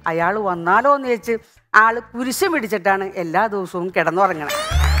തേടി അയാൾ വന്നാലോ എന്ന് വെച്ച് ആൾ കുരിശ് പിടിച്ചിട്ടാണ് എല്ലാ ദിവസവും കിടന്നുറങ്ങണത്.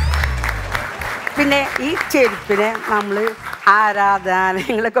 പിന്നെ ഈ ചെരുപ്പിനെ നമ്മൾ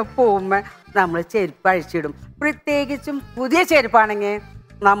ആരാധനാലയങ്ങളൊക്കെ പോകുമ്പോൾ നമ്മൾ ചെരുപ്പ് അഴിച്ചിടും. പ്രത്യേകിച്ചും പുതിയ ചെരുപ്പാണെങ്കിൽ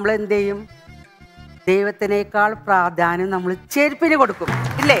നമ്മൾ എന്ത് ചെയ്യും? ദൈവത്തിനേക്കാൾ പ്രാധാന്യം നമ്മൾ ചെരുപ്പിന് കൊടുക്കും,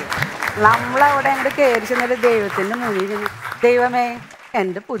 ഇല്ലേ? നമ്മളവിടെ അങ്ങോട്ട് കയറി ചെന്നിട്ട് ദൈവത്തിൻ്റെ മുന്നിൽ, ദൈവമേ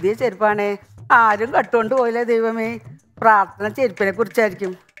എൻ്റെ പുതിയ ചെരുപ്പാണേ, ആരും കട്ടുകൊണ്ട് പോയില്ല ദൈവമേ. പ്രാർത്ഥന ചെരുപ്പിനെ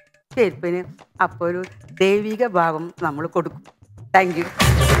കുറിച്ചായിരിക്കും. ചെരുപ്പിന് അപ്പോൾ ഒരു ദൈവിക ഭാവം നമ്മൾ കൊടുക്കും. Thank you.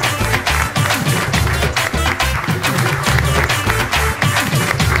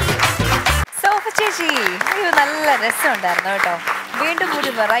 ചേച്ചി നല്ല രസമുണ്ടായിരുന്നു കേട്ടോ. വീണ്ടും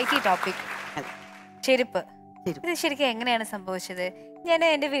ഒരു വെറൈറ്റി ടോപ്പിക്, ചെരുപ്പ്. ഇത് ശരിക്കും എങ്ങനെയാണ് സംഭവിച്ചത്? ഞാൻ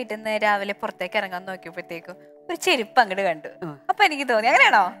എന്റെ വീട്ടിൽ നിന്ന് രാവിലെ പുറത്തേക്ക് ഇറങ്ങാൻ നോക്കിയപ്പോഴത്തേക്കും ഒരു ചെരുപ്പ് അങ്ങോട്ട് കണ്ടു. അപ്പൊ എനിക്ക് തോന്നി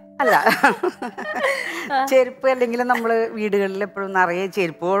അങ്ങനെയാണോ? അല്ല, ചെരുപ്പ് അല്ലെങ്കിൽ നമ്മൾ വീടുകളിൽ എപ്പോഴും നിറയെ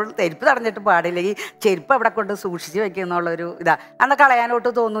ചെരുപ്പ് തടഞ്ഞിട്ട് പാടില്ലെങ്കിൽ ചെരുപ്പ് അവിടെ കൊണ്ട് സൂക്ഷിച്ച് വെക്കുന്നുള്ളൊരു ഇതാ. അന്ന് കളയാനോട്ട്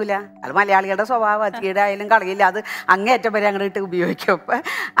തോന്നൂല. അത് മലയാളികളുടെ സ്വഭാവം, അച്ചീടെ ആയാലും കളയില്ല, അത് അങ്ങേറ്റം വരെ അങ്ങോട്ട് ഇട്ട് ഉപയോഗിക്കും. അപ്പം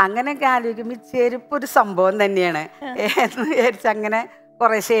അങ്ങനെയൊക്കെ ആലോചിക്കുമ്പോൾ ചെരുപ്പ് ഒരു സംഭവം തന്നെയാണ് എന്ന് വിചാരിച്ച് അങ്ങനെ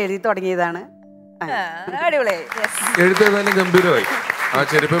കുറേശ്ശെ എഴുതി തുടങ്ങിയതാണ്. എഴുത്തേതായാലും ഗംഭീരമായി. ആ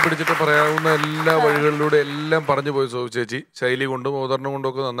ചെരുപ്പെ പിടിച്ചിട്ട് പറയാവുന്ന എല്ലാ വഴികളിലൂടെ എല്ലാം പറഞ്ഞു പോയി സോഫി ചേച്ചി. ശൈലി കൊണ്ടും അവതരണം കൊണ്ടും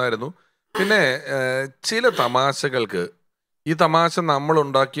ഒക്കെ നന്നായിരുന്നു. പിന്നെ ചില തമാശകൾക്ക് ഈ തമാശ നമ്മൾ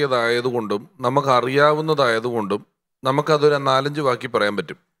ഉണ്ടാക്കിയതായതുകൊണ്ടും നമുക്ക് അറിയാവുന്നതായതുകൊണ്ടും നമുക്കതൊരു 4-5 വാക്കി പറയാൻ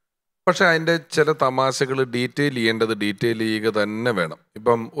പറ്റും. പക്ഷെ അതിൻ്റെ ചില തമാശകൾ ഡീറ്റെയിൽ ചെയ്യേണ്ടത് ഡീറ്റെയിൽ ചെയ്യുക തന്നെ വേണം.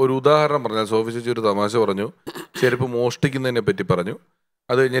 ഇപ്പം ഒരു ഉദാഹരണം പറഞ്ഞാൽ, സോഫി ചേച്ചി ഒരു തമാശ പറഞ്ഞു, ചെരുപ്പ് മോഷ്ടിക്കുന്നതിനെ പറ്റി പറഞ്ഞു.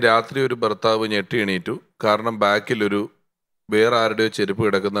 അത് കഴിഞ്ഞ് രാത്രി ഒരു ഭർത്താവ് ഞെട്ടി എണീറ്റു, കാരണം ബാക്കിലൊരു വേറെ ആരുടെയോ ചെരുപ്പ്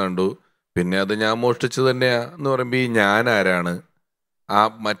കിടക്കുന്ന കണ്ടു. പിന്നെ അത് ഞാൻ മോഷ്ടിച്ചത് തന്നെയാ എന്ന് പറയുമ്പോൾ ഈ ഞാൻ ആരാണ്? ആ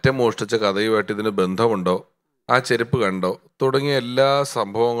മറ്റേ മോഷ്ടിച്ച കഥയുമായിട്ട് ഇതിന് ബന്ധമുണ്ടോ? ആ ചെരുപ്പ് കണ്ടോ? തുടങ്ങിയ എല്ലാ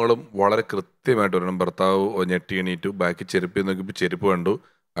സംഭവങ്ങളും വളരെ കൃത്യമായിട്ട് വരണം. ഭർത്താവ് ഞെട്ടി എണീറ്റു, ബാക്കി ചെരുപ്പ് നോക്കിയപ്പോൾ ചെരുപ്പ് കണ്ടു.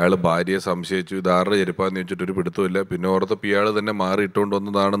 അയാൾ ഭാര്യയെ സംശയിച്ചു, ഇത് ആരുടെ ചെരുപ്പാന്ന് ചോദിച്ചിട്ട് ഒരു പിടുത്തമില്ല. പിന്നെ ഓർത്തപ്പോൾ ഇയാൾ തന്നെ മാറി ഇട്ടുകൊണ്ട്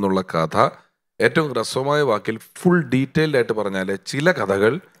വന്നതാണെന്നുള്ള കഥ ഏറ്റവും ഹ്രസ്വമായ വാക്കിൽ ഫുൾ ഡീറ്റെയിൽഡ് ആയിട്ട് പറഞ്ഞാൽ ചില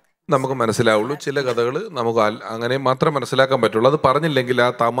കഥകൾ നമുക്ക് മനസ്സിലാവുള്ളൂ, ചില കഥകൾ നമുക്ക് അങ്ങനെ മാത്രമേ മനസ്സിലാക്കാൻ പറ്റുള്ളൂ. അത് പറഞ്ഞില്ലെങ്കിൽ ആ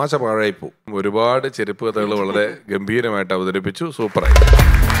തമാശ പാഴായി പോകും. ഒരുപാട് ചെരുപ്പ് കഥകൾ വളരെ ഗംഭീരമായിട്ട് അവതരിപ്പിച്ചു, സൂപ്പറായി.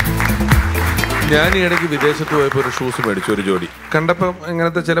 ഞാൻ ഈ ഇടയ്ക്ക് വിദേശത്ത് പോയപ്പോൾ ഒരു ഷൂസ് മേടിച്ചു, ഒരു ജോഡി. കണ്ടപ്പം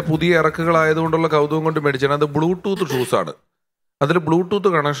ഇങ്ങനത്തെ ചില പുതിയ ഇറക്കുകളായതുകൊണ്ടുള്ള കൗതുകം കൊണ്ട് മേടിച്ചാണ്. അത് ബ്ലൂടൂത്ത് ഷൂസാണ്. അതിൽ ബ്ലൂടൂത്ത്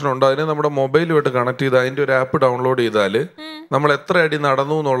കണക്ഷൻ ഉണ്ട്. അതിന് നമ്മുടെ മൊബൈലുമായിട്ട് കണക്ട് ചെയ്ത് അതിൻ്റെ ഒരു ആപ്പ് ഡൗൺലോഡ് ചെയ്താൽ നമ്മൾ എത്ര അടി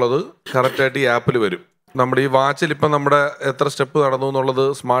നടന്നു എന്നുള്ളത് കറക്റ്റായിട്ട് ഈ ആപ്പിൽ വരും. നമ്മുടെ ഈ വാച്ചിൽ ഇപ്പം നമ്മുടെ എത്ര സ്റ്റെപ്പ് നടന്നു എന്നുള്ളത്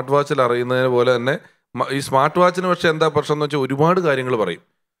സ്മാർട്ട് വാച്ചിൽ അറിയുന്നതിന് പോലെ തന്നെ ഈ സ്മാർട്ട് വാച്ചിന് പക്ഷേ എന്താ പ്രശ്നം എന്ന് വെച്ചാൽ ഒരുപാട് കാര്യങ്ങൾ പറയും.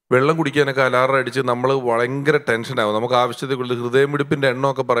 വെള്ളം കുടിക്കാനൊക്കെ അലാറം അടിച്ച് നമ്മൾ ഭയങ്കര ടെൻഷനാകും. നമുക്ക് ആവശ്യത്തിൽ കൂടുതൽ ഹൃദയമിടിപ്പിൻ്റെ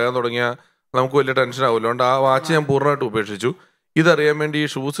എണ്ണമൊക്കെ പറയാൻ തുടങ്ങിയാൽ നമുക്ക് വലിയ ടെൻഷനാകുമല്ലോ. അതുകൊണ്ട് ആ വാച്ച് ഞാൻ പൂർണ്ണമായിട്ട് ഉപേക്ഷിച്ചു. ഇതറിയാൻ വേണ്ടി ഈ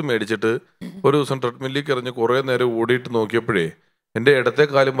ഷൂസ് മേടിച്ചിട്ട് ഒരു ദിവസം ട്രെഡ്മില്ലിലേക്ക് എറിഞ്ഞ് കുറേ നേരം ഓടിയിട്ട് നോക്കിയപ്പോഴേ എൻ്റെ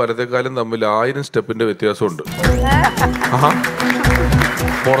ഇടത്തേക്കാലും വലത്തേക്കാലും തമ്മിൽ 1000 സ്റ്റെപ്പിൻ്റെ വ്യത്യാസമുണ്ട്.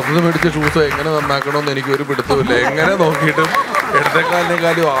 പുറത്തുനിന്ന് മേടിച്ച ഷൂസ് എങ്ങനെ നന്നാക്കണമെന്ന് എനിക്ക് ഒരു പിടുത്തമില്ല. എങ്ങനെ നോക്കിയിട്ടും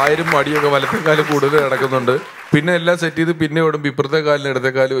ഇടത്തേക്കാലിനേക്കാളും 1000 അടിയൊക്കെ വലത്തേക്കാലും കൂടുതൽ കിടക്കുന്നുണ്ട്. പിന്നെ എല്ലാം സെറ്റ് ചെയ്ത് പിന്നെ ഓടുമ്പോൾ ഇപ്പുറത്തെ കാലിന്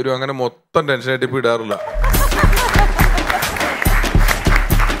ഇടത്തേക്കാലും വരും. അങ്ങനെ മൊത്തം ടെൻഷനായിട്ട് ഇപ്പോൾ ഇടാറില്ല.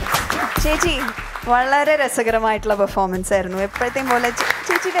 ചേച്ചി വളരെ രസകരമായിട്ടുള്ള പെർഫോമൻസ് ആയിരുന്നു. എപ്പോഴത്തെയും പോലെ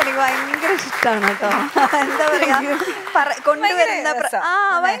ചേച്ചിയുടെ എനിക്ക് ഭയങ്കര ഇഷ്ടമാണ് കേട്ടോ. എന്താ പറയാ കൊണ്ടുവരുന്ന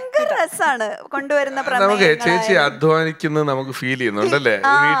ഭയങ്കര രസമാണ് കൊണ്ടുവരുന്ന. നമുക്ക് ചേച്ചി അധ്വാനിക്കുന്നത് നമുക്ക് ഫീൽ ചെയ്യുന്നുണ്ടല്ലേ?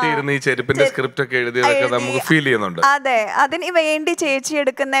 വീട്ടിൽ ഇരുന്ന് ഈ ചെരുപ്പിന്റെ സ്ക്രിപ്റ്റ് ഒക്കെ എഴുതിയതൊക്കെ നമുക്ക് ഫീൽ ചെയ്യുന്നുണ്ട്. അതെ, അതിന് വേണ്ടി ചേച്ചി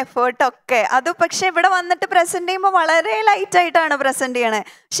എടുക്കുന്ന എഫേർട്ട് ഒക്കെ അത് പക്ഷെ ഇവിടെ വന്നിട്ട് പ്രസന്റ് ചെയ്യുമ്പോൾ വളരെ ലൈറ്റ് ആയിട്ടാണ് പ്രസന്റ് ചെയ്യണേ.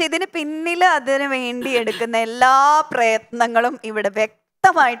 പക്ഷെ ഇതിന് പിന്നിൽ അതിന് വേണ്ടി എടുക്കുന്ന എല്ലാ പ്രയത്നങ്ങളും ഇവിടെ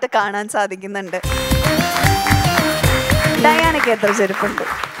വ്യക്തമായിട്ട് കാണാൻ സാധിക്കുന്നുണ്ട്. ഡയാനയ്ക്ക് എത്ര ചെരുപ്പുണ്ട്?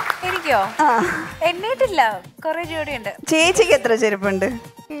 എനിക്കോ? എന്നിട്ടില്ല, കുറെ ജോഡിയുണ്ട്. ചേച്ചിക്ക് എത്ര ചെരുപ്പുണ്ട്?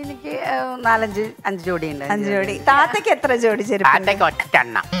 എനിക്ക് 4-5 ജോഡിയുണ്ട്. 5 ജോഡി. താത്തയ്ക്ക് എത്ര ജോഡി ചെരുപ്പുണ്ട്?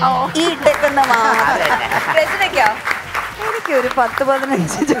 ഈ ഇട്ടേക്കുന്ന രചനയ്ക്കോ? എനിക്ക് ഒരു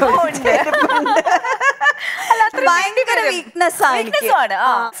 10-15 ജോഡി ചെരുപ്പുണ്ട്. ഭയങ്കര വീക്ക്നെസ് ആണ്.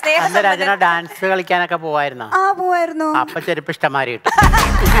 രചന ഡാൻസ് കളിക്കാനൊക്കെ പോവായിരുന്നോ? പോവായിരുന്നു. അപ്പൊ ചെരുപ്പ് ഇഷ്ടമാരി കിട്ടും.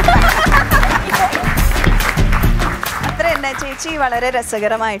 അത്ര തന്നെ. ചേച്ചി വളരെ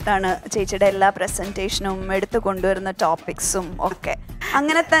രസകരമായിട്ടാണ് ചേച്ചിയുടെ എല്ലാ പ്രസന്റേഷനും എടുത്തു കൊണ്ടുവരുന്ന ടോപ്പിക്സും ഒക്കെ.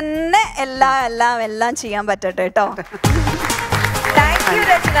 അങ്ങനെ തന്നെ എല്ലാം ചെയ്യാൻ പറ്റട്ടെ കേട്ടോ.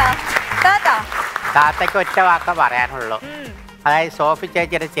 താത്തയ്ക്ക് ഒറ്റ വാക്ക പറയാനുള്ളൂ. അതായത് സോഫി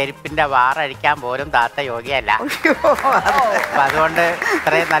ചേച്ചിയുടെ ചെരുപ്പിന്റെ വാറഴിക്കാൻ പോലും താത്ത യോഗ്യല്ല. അപ്പൊ അതുകൊണ്ട്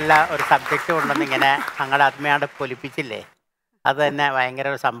ഇത്രയും നല്ല ഒരു സബ്ജക്റ്റ് കൊണ്ടൊന്നും ഇങ്ങനെ ഞങ്ങളുടെ ആത്മീയാണ്ട് പൊലിപ്പിച്ചില്ലേ, അത് തന്നെ ഭയങ്കര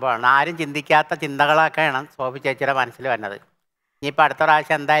ഒരു സംഭവമാണ്. ആരും ചിന്തിക്കാത്ത ചിന്തകളൊക്കെയാണ് സോഫി ചേച്ചിയുടെ മനസ്സിൽ വന്നത്. ഇനിയിപ്പോൾ അടുത്ത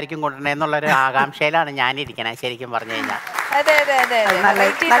പ്രാവശ്യം എന്തായിരിക്കും കൊണ്ടുവരണമെന്നുള്ളൊരു ആകാംക്ഷയിലാണ് ഞാനിരിക്കണേ ശരിക്കും പറഞ്ഞു കഴിഞ്ഞാൽ.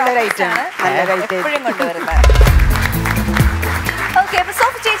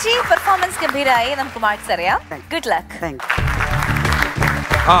 സോഫി ചേച്ചി പെർഫോമൻസ് ഗംഭീരായി. നമുക്ക് മാർക്സ് അറിയാം. Good luck.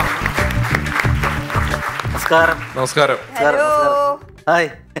 നമസ്കാരം. ഹായ്.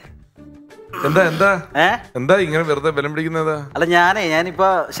 എന്താ ഇങ്ങനെ വെറുതെ ബലം പിടിക്കുന്നതാ? അല്ല ഞാനിപ്പോ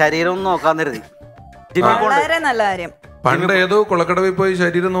ശരീരം ഒന്ന് നോക്കാൻ കരുതി. വളരെ നല്ല കാര്യം. പണ്ട് ഏതോ കൊളക്കടവിൽ പോയി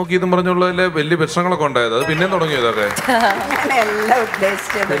ശരീരം നോക്കിയെന്നും പറഞ്ഞുള്ളതിലെ വലിയ പ്രശ്നങ്ങളൊക്കെ ഉണ്ടായത്. അത് പിന്നെ തുടങ്ങിയതൊക്കെ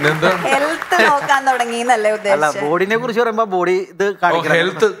ബോഡിനെ കുറിച്ച് പറയുമ്പോ ബോഡി ഇത്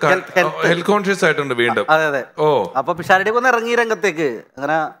ഹെൽത്ത് കോൺഷ്യസ് ആയിട്ടുണ്ട് വീണ്ടും. അതെ അതെ. അപ്പൊ പിഷാരടിയൊക്കെ ഒന്ന് ഇറങ്ങി രംഗത്തേക്ക്,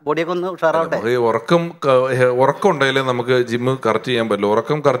 അങ്ങനെ ബോഡിയൊക്കെ ഒന്ന് ഉഷാറാവട്ടെ. ഉറക്കം ഉണ്ടെങ്കിലും നമുക്ക് ജിമ്മ് കറക്റ്റ് ചെയ്യാൻ പറ്റില്ല.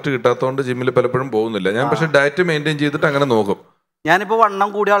 ഉറക്കം കറക്റ്റ് കിട്ടാത്തതുകൊണ്ട് ജിമ്മിൽ പലപ്പോഴും പോകുന്നില്ല. ഞാൻ പക്ഷെ ഡയറ്റ് മെയിൻറ്റെയിൻ ചെയ്തിട്ട് അങ്ങനെ നോക്കും. ഞാനിപ്പോ വണ്ണം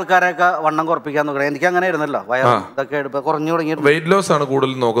കൂടിയ ആൾക്കാരെയൊക്കെ വണ്ണം കുറപ്പിക്കാൻ നോക്കണം. എനിക്ക് അങ്ങനെ ആയിരുന്നല്ലോ, വയറ് ഇതൊക്കെ കുറഞ്ഞു തുടങ്ങി. വെയിറ്റ് ലോസ് ആണ്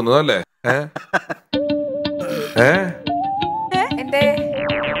കൂടുതൽ നോക്കുന്നത് അല്ലേ?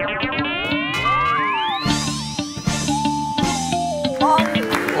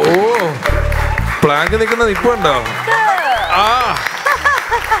 ഓ പ്ലാങ്ക് നിൽക്കുന്നത് ഇപ്പൊ ഉണ്ടോ?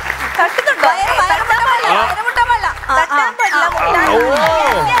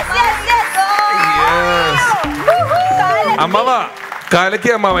 അമ്മാവ കാലയ്ക്ക്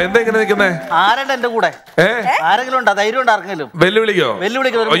അമ്മാവ എന്താ ഇങ്ങനെ നിൽക്കുന്നേ? ആരുണ്ട് എന്റെ കൂടെ? ആരെങ്കിലും ഉണ്ടോ? ധൈര്യം ഉണ്ട് ആർക്കെങ്കിലും? വെല്ലുവിളിക്കോ?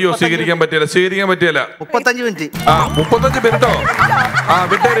 അയ്യോ സ്വീകരിക്കാൻ പറ്റിയല്ല. 35 മിനിറ്റ്. 35 മിനിറ്റോ?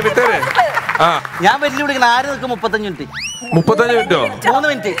 വിട്ടേരെ. ഞാൻ വെല്ലുവിളിക്കണം. ആര് നിൽക്കും? 35 മിനിറ്റ്. 35 മിനിറ്റോ? 3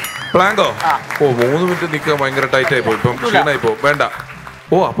 മിനിറ്റ്. പ്ലാങ്കോ? 3 മിനിറ്റ് നിൽക്കാൻ ഭയങ്കര ടൈറ്റ് ആയിപ്പോ. ഇപ്പം ക്ഷീണായിപ്പോ. വേണ്ട.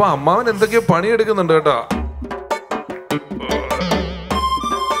 അപ്പൊ അമ്മാവൻ എന്തൊക്കെയോ പണിയെടുക്കുന്നുണ്ട് കേട്ടോ.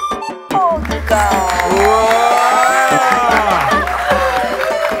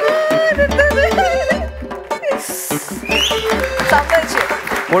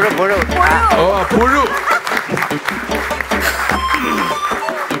 പുഴു.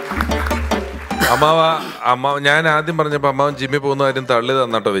 അമ്മാവ ഞാൻ ആദ്യം പറഞ്ഞപ്പോ അമ്മാവൻ ജിമ്മിൽ പോകുന്ന കാര്യം തള്ളി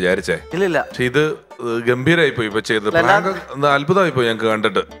തന്നാട്ടോ വിചാരിച്ചേ. ഇല്ല. പക്ഷെ ഇത് ഗംഭീരായി പോയി ഇപ്പൊ ചെയ്തത്. അത്ഭുതമായി പോയി ഞങ്ങക്ക്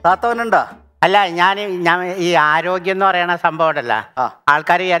കണ്ടിട്ട്. താത്തവനുണ്ടാ? അല്ല ഞാൻ ഈ ആരോഗ്യം എന്ന് പറയുന്ന സംഭവം ഉണ്ടല്ലോ,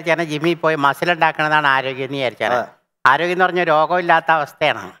 ആൾക്കാർ വിചാരിച്ചാണ് ജിമ്മിൽ പോയി മസിൽ ഉണ്ടാക്കണതാണ് ആരോഗ്യം എന്ന് വിചാരിച്ചാണ്. ആരോഗ്യം എന്ന് പറഞ്ഞ രോഗമില്ലാത്ത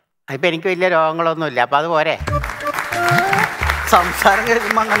അവസ്ഥയാണ്. ഇപ്പൊ എനിക്ക് വലിയ രോഗങ്ങളൊന്നുമില്ല. അപ്പൊ അത് പോരെ. സംസാരം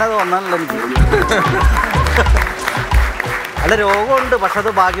കേൾക്കുമ്പോ അങ്ങനെ തോന്നാനല്ലോ എനിക്ക്. അല്ല രോഗമുണ്ട്, പക്ഷെ അത്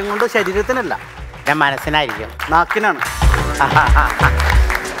ഭാഗ്യം കൊണ്ട് ശരീരത്തിനല്ല, ഞാൻ മനസ്സിനായിരിക്കും, നാക്കിനാണ്.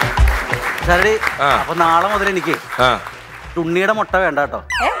 ശരി, അപ്പൊ നാളെ മുതൽ എനിക്ക് ഉണ്ണിയുടെ മുട്ട വേണ്ട കേട്ടോ.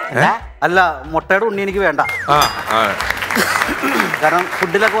 അല്ല, മുട്ടയുടെ ഉണ്ണി എനിക്ക് വേണ്ട. കാരണം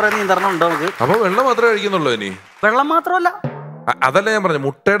ഫുഡിലൊക്കെ കുറെ നിയന്ത്രണം ഉണ്ടോ നമുക്ക്. അപ്പൊ വെള്ളം മാത്രമേ കഴിക്കുന്നുള്ളൂ ഇനി? വെള്ളം മാത്രമല്ല, അതല്ല ഞാൻ പറഞ്ഞു,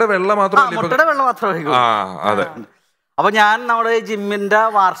 മുട്ടയുടെ വെള്ളം മാത്രമല്ല. മുട്ടയുടെ വെള്ളം മാത്രമേ. അതെ. അപ്പൊ ഞാൻ നമ്മുടെ ജിമ്മിന്റെ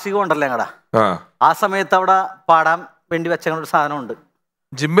വാർഷികം ഉണ്ടല്ലോ ഞങ്ങളുടെ, ആ സമയത്ത് അവിടെ പാടാൻ വേണ്ടി വെച്ച ഒരു സാധനമുണ്ട്.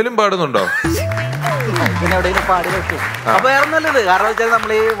 ജിമ്മിലും പാടുന്നുണ്ടോ? പിന്നെ എവിടെയെങ്കിലും പാടി വെക്കും. അപ്പൊ വേറെ നല്ലത്, കാരണം വെച്ചാൽ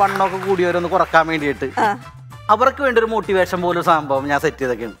നമ്മൾ ഈ വണ്ണമൊക്കെ കൂടിയവരൊന്ന് കുറക്കാൻ വേണ്ടിയിട്ട് അവർക്ക് വേണ്ടി ഒരു മോട്ടിവേഷൻ പോലും സംഭവം ഞാൻ സെറ്റ്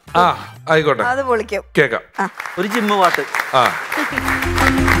ചെയ്തൊക്കെയാണ്. ആയിക്കോട്ടെ, അത് പൊളിക്കും. കേക്കാം. ഒരു ജിമ്മ് പാട്ട്.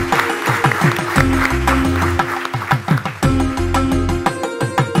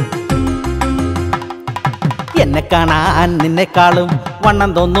 എന്നെ കാണാൻ നിന്നെക്കാളും വണ്ണം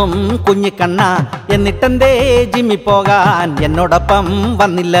തോന്നും കുഞ്ഞിക്കണ്ണ, എന്നിട്ടെന്തേ ജിമ്മി പോകാൻ എന്നോടൊപ്പം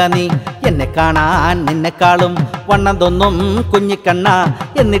വന്നില്ല നീ. എന്നെ കാണാൻ നിന്നെക്കാളും വണ്ണം തോന്നും കുഞ്ഞിക്കണ്ണ,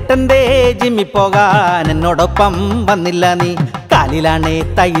 എന്നിട്ടെന്തേ ജിമ്മി പോകാൻ എന്നോടൊപ്പം വന്നില്ല നീ. കാലിലാണേ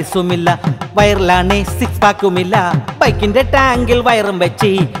തൈസുമില്ല, വയറിലാണേ സിക്സ് പാക്കുമില്ല, ബൈക്കിന്റെ ടാങ്കിൽ വയറും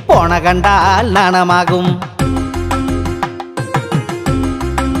വെച്ച് പോണ കണ്ടാൽ നാണമാകും.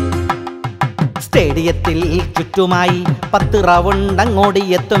 സ്റ്റേഡിയത്തിൽ ചുറ്റുമായി 10 റൗണ്ട്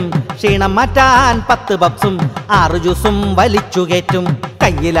അങ്ങോടിയെത്തും, ക്ഷീണം മാറ്റാൻ 10 പപ്സും 6 ജ്യൂസും വലിച്ചു കയറ്റും.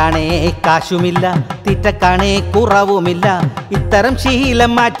 കയ്യിലാണേ കാശുമില്ല, തീറ്റക്കാണേ കുറവുമില്ല, ഇത്തരം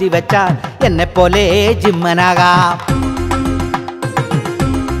ശീലം മാറ്റിവെച്ചാൽ എന്നെപ്പോലെ ജിമ്മനാകാം.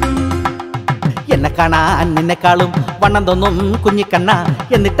 എന്നെ കാണാൻ നിന്നെക്കാളും വണ്ണം തോന്നും കുഞ്ഞിക്കണ്ണ,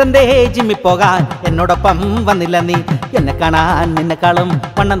 എന്നിട്ടെന്തേ ജിമ്മി പോകാൻ എന്നോടൊപ്പം വന്നില്ല നീ. എന്നെ കാണാൻ നിന്നെക്കാളും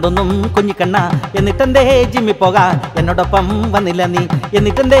വണ്ണം തോന്നും കുഞ്ഞിക്കണ്ണ, എന്നിട്ടെന്തേ ജിമ്മി പോകാൻ എന്നോടൊപ്പം വന്നില്ല നീ.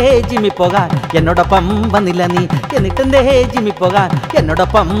 എന്നിട്ടെന്തേ ജിമ്മി പോകാൻ എന്നോടൊപ്പം വന്നില്ല നീ. എന്നിട്ടെന്തേ ജിമ്മി പോകാൻ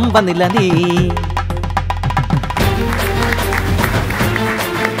എന്നോടൊപ്പം വന്നില്ല നീ.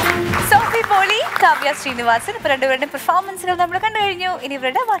 സോഫി പോളി, കാവ്യ ശ്രീനിവാസൻ, ഇപ്പൊ രണ്ടുപേരുടെ പെർഫോമൻസുകൾ നമ്മൾ കണ്ടു കഴിഞ്ഞു. ഇനി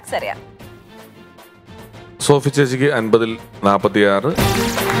ഇവരുടെ മാർക്സ് അറിയാം. സോഫി ചേച്ചിക്ക് 50-ൽ 46,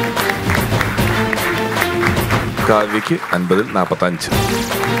 കാവ്യക്ക് 50-ൽ 45.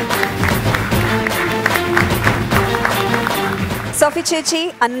 സോഫി ചേച്ചി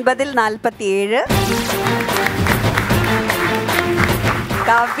 50-ൽ 47,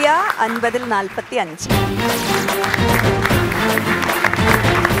 Kavya 50-ൽ 45.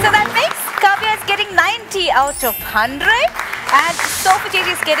 So that makes Kavya is getting 90 out of 100 and Sophie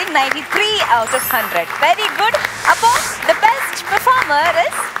Chechi is getting 93 out of 100. Very good. Appo the best performer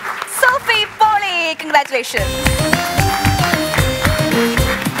is Sophie Polly. Congratulations.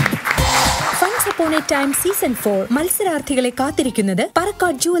 Once Upon a Time Season 4 മത്സരാർത്ഥികളെ കാത്തിരിക്കുന്നത്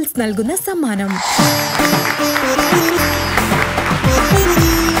Parakkad jewels നൽകുന്ന സമ്മാനം.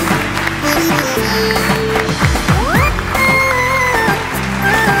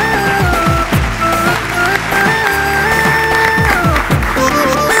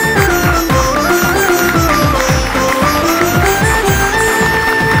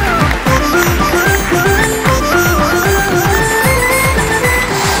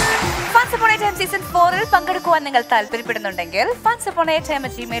 പങ്കെടുക്കുവാൻ നിങ്ങൾ താല്പര്യപ്പെടുന്നുണ്ടെങ്കിൽ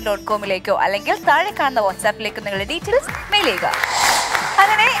funsupon8time@gmail.com അല്ലെങ്കിൽ താഴെ കാണുന്ന വാട്സാപ്പിലേക്ക് നിങ്ങളുടെ details mail ചെയ്യുക.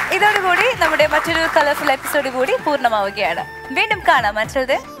 അങ്ങനെ ഇതോടുകൂടി നമ്മുടെ മറ്റൊരു കളർഫുൾ എപ്പിസോഡ് കൂടി പൂർണ്ണമാവുകയാണ്. വീണ്ടും കാണാം.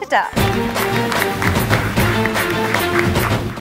 മറ്റൊരു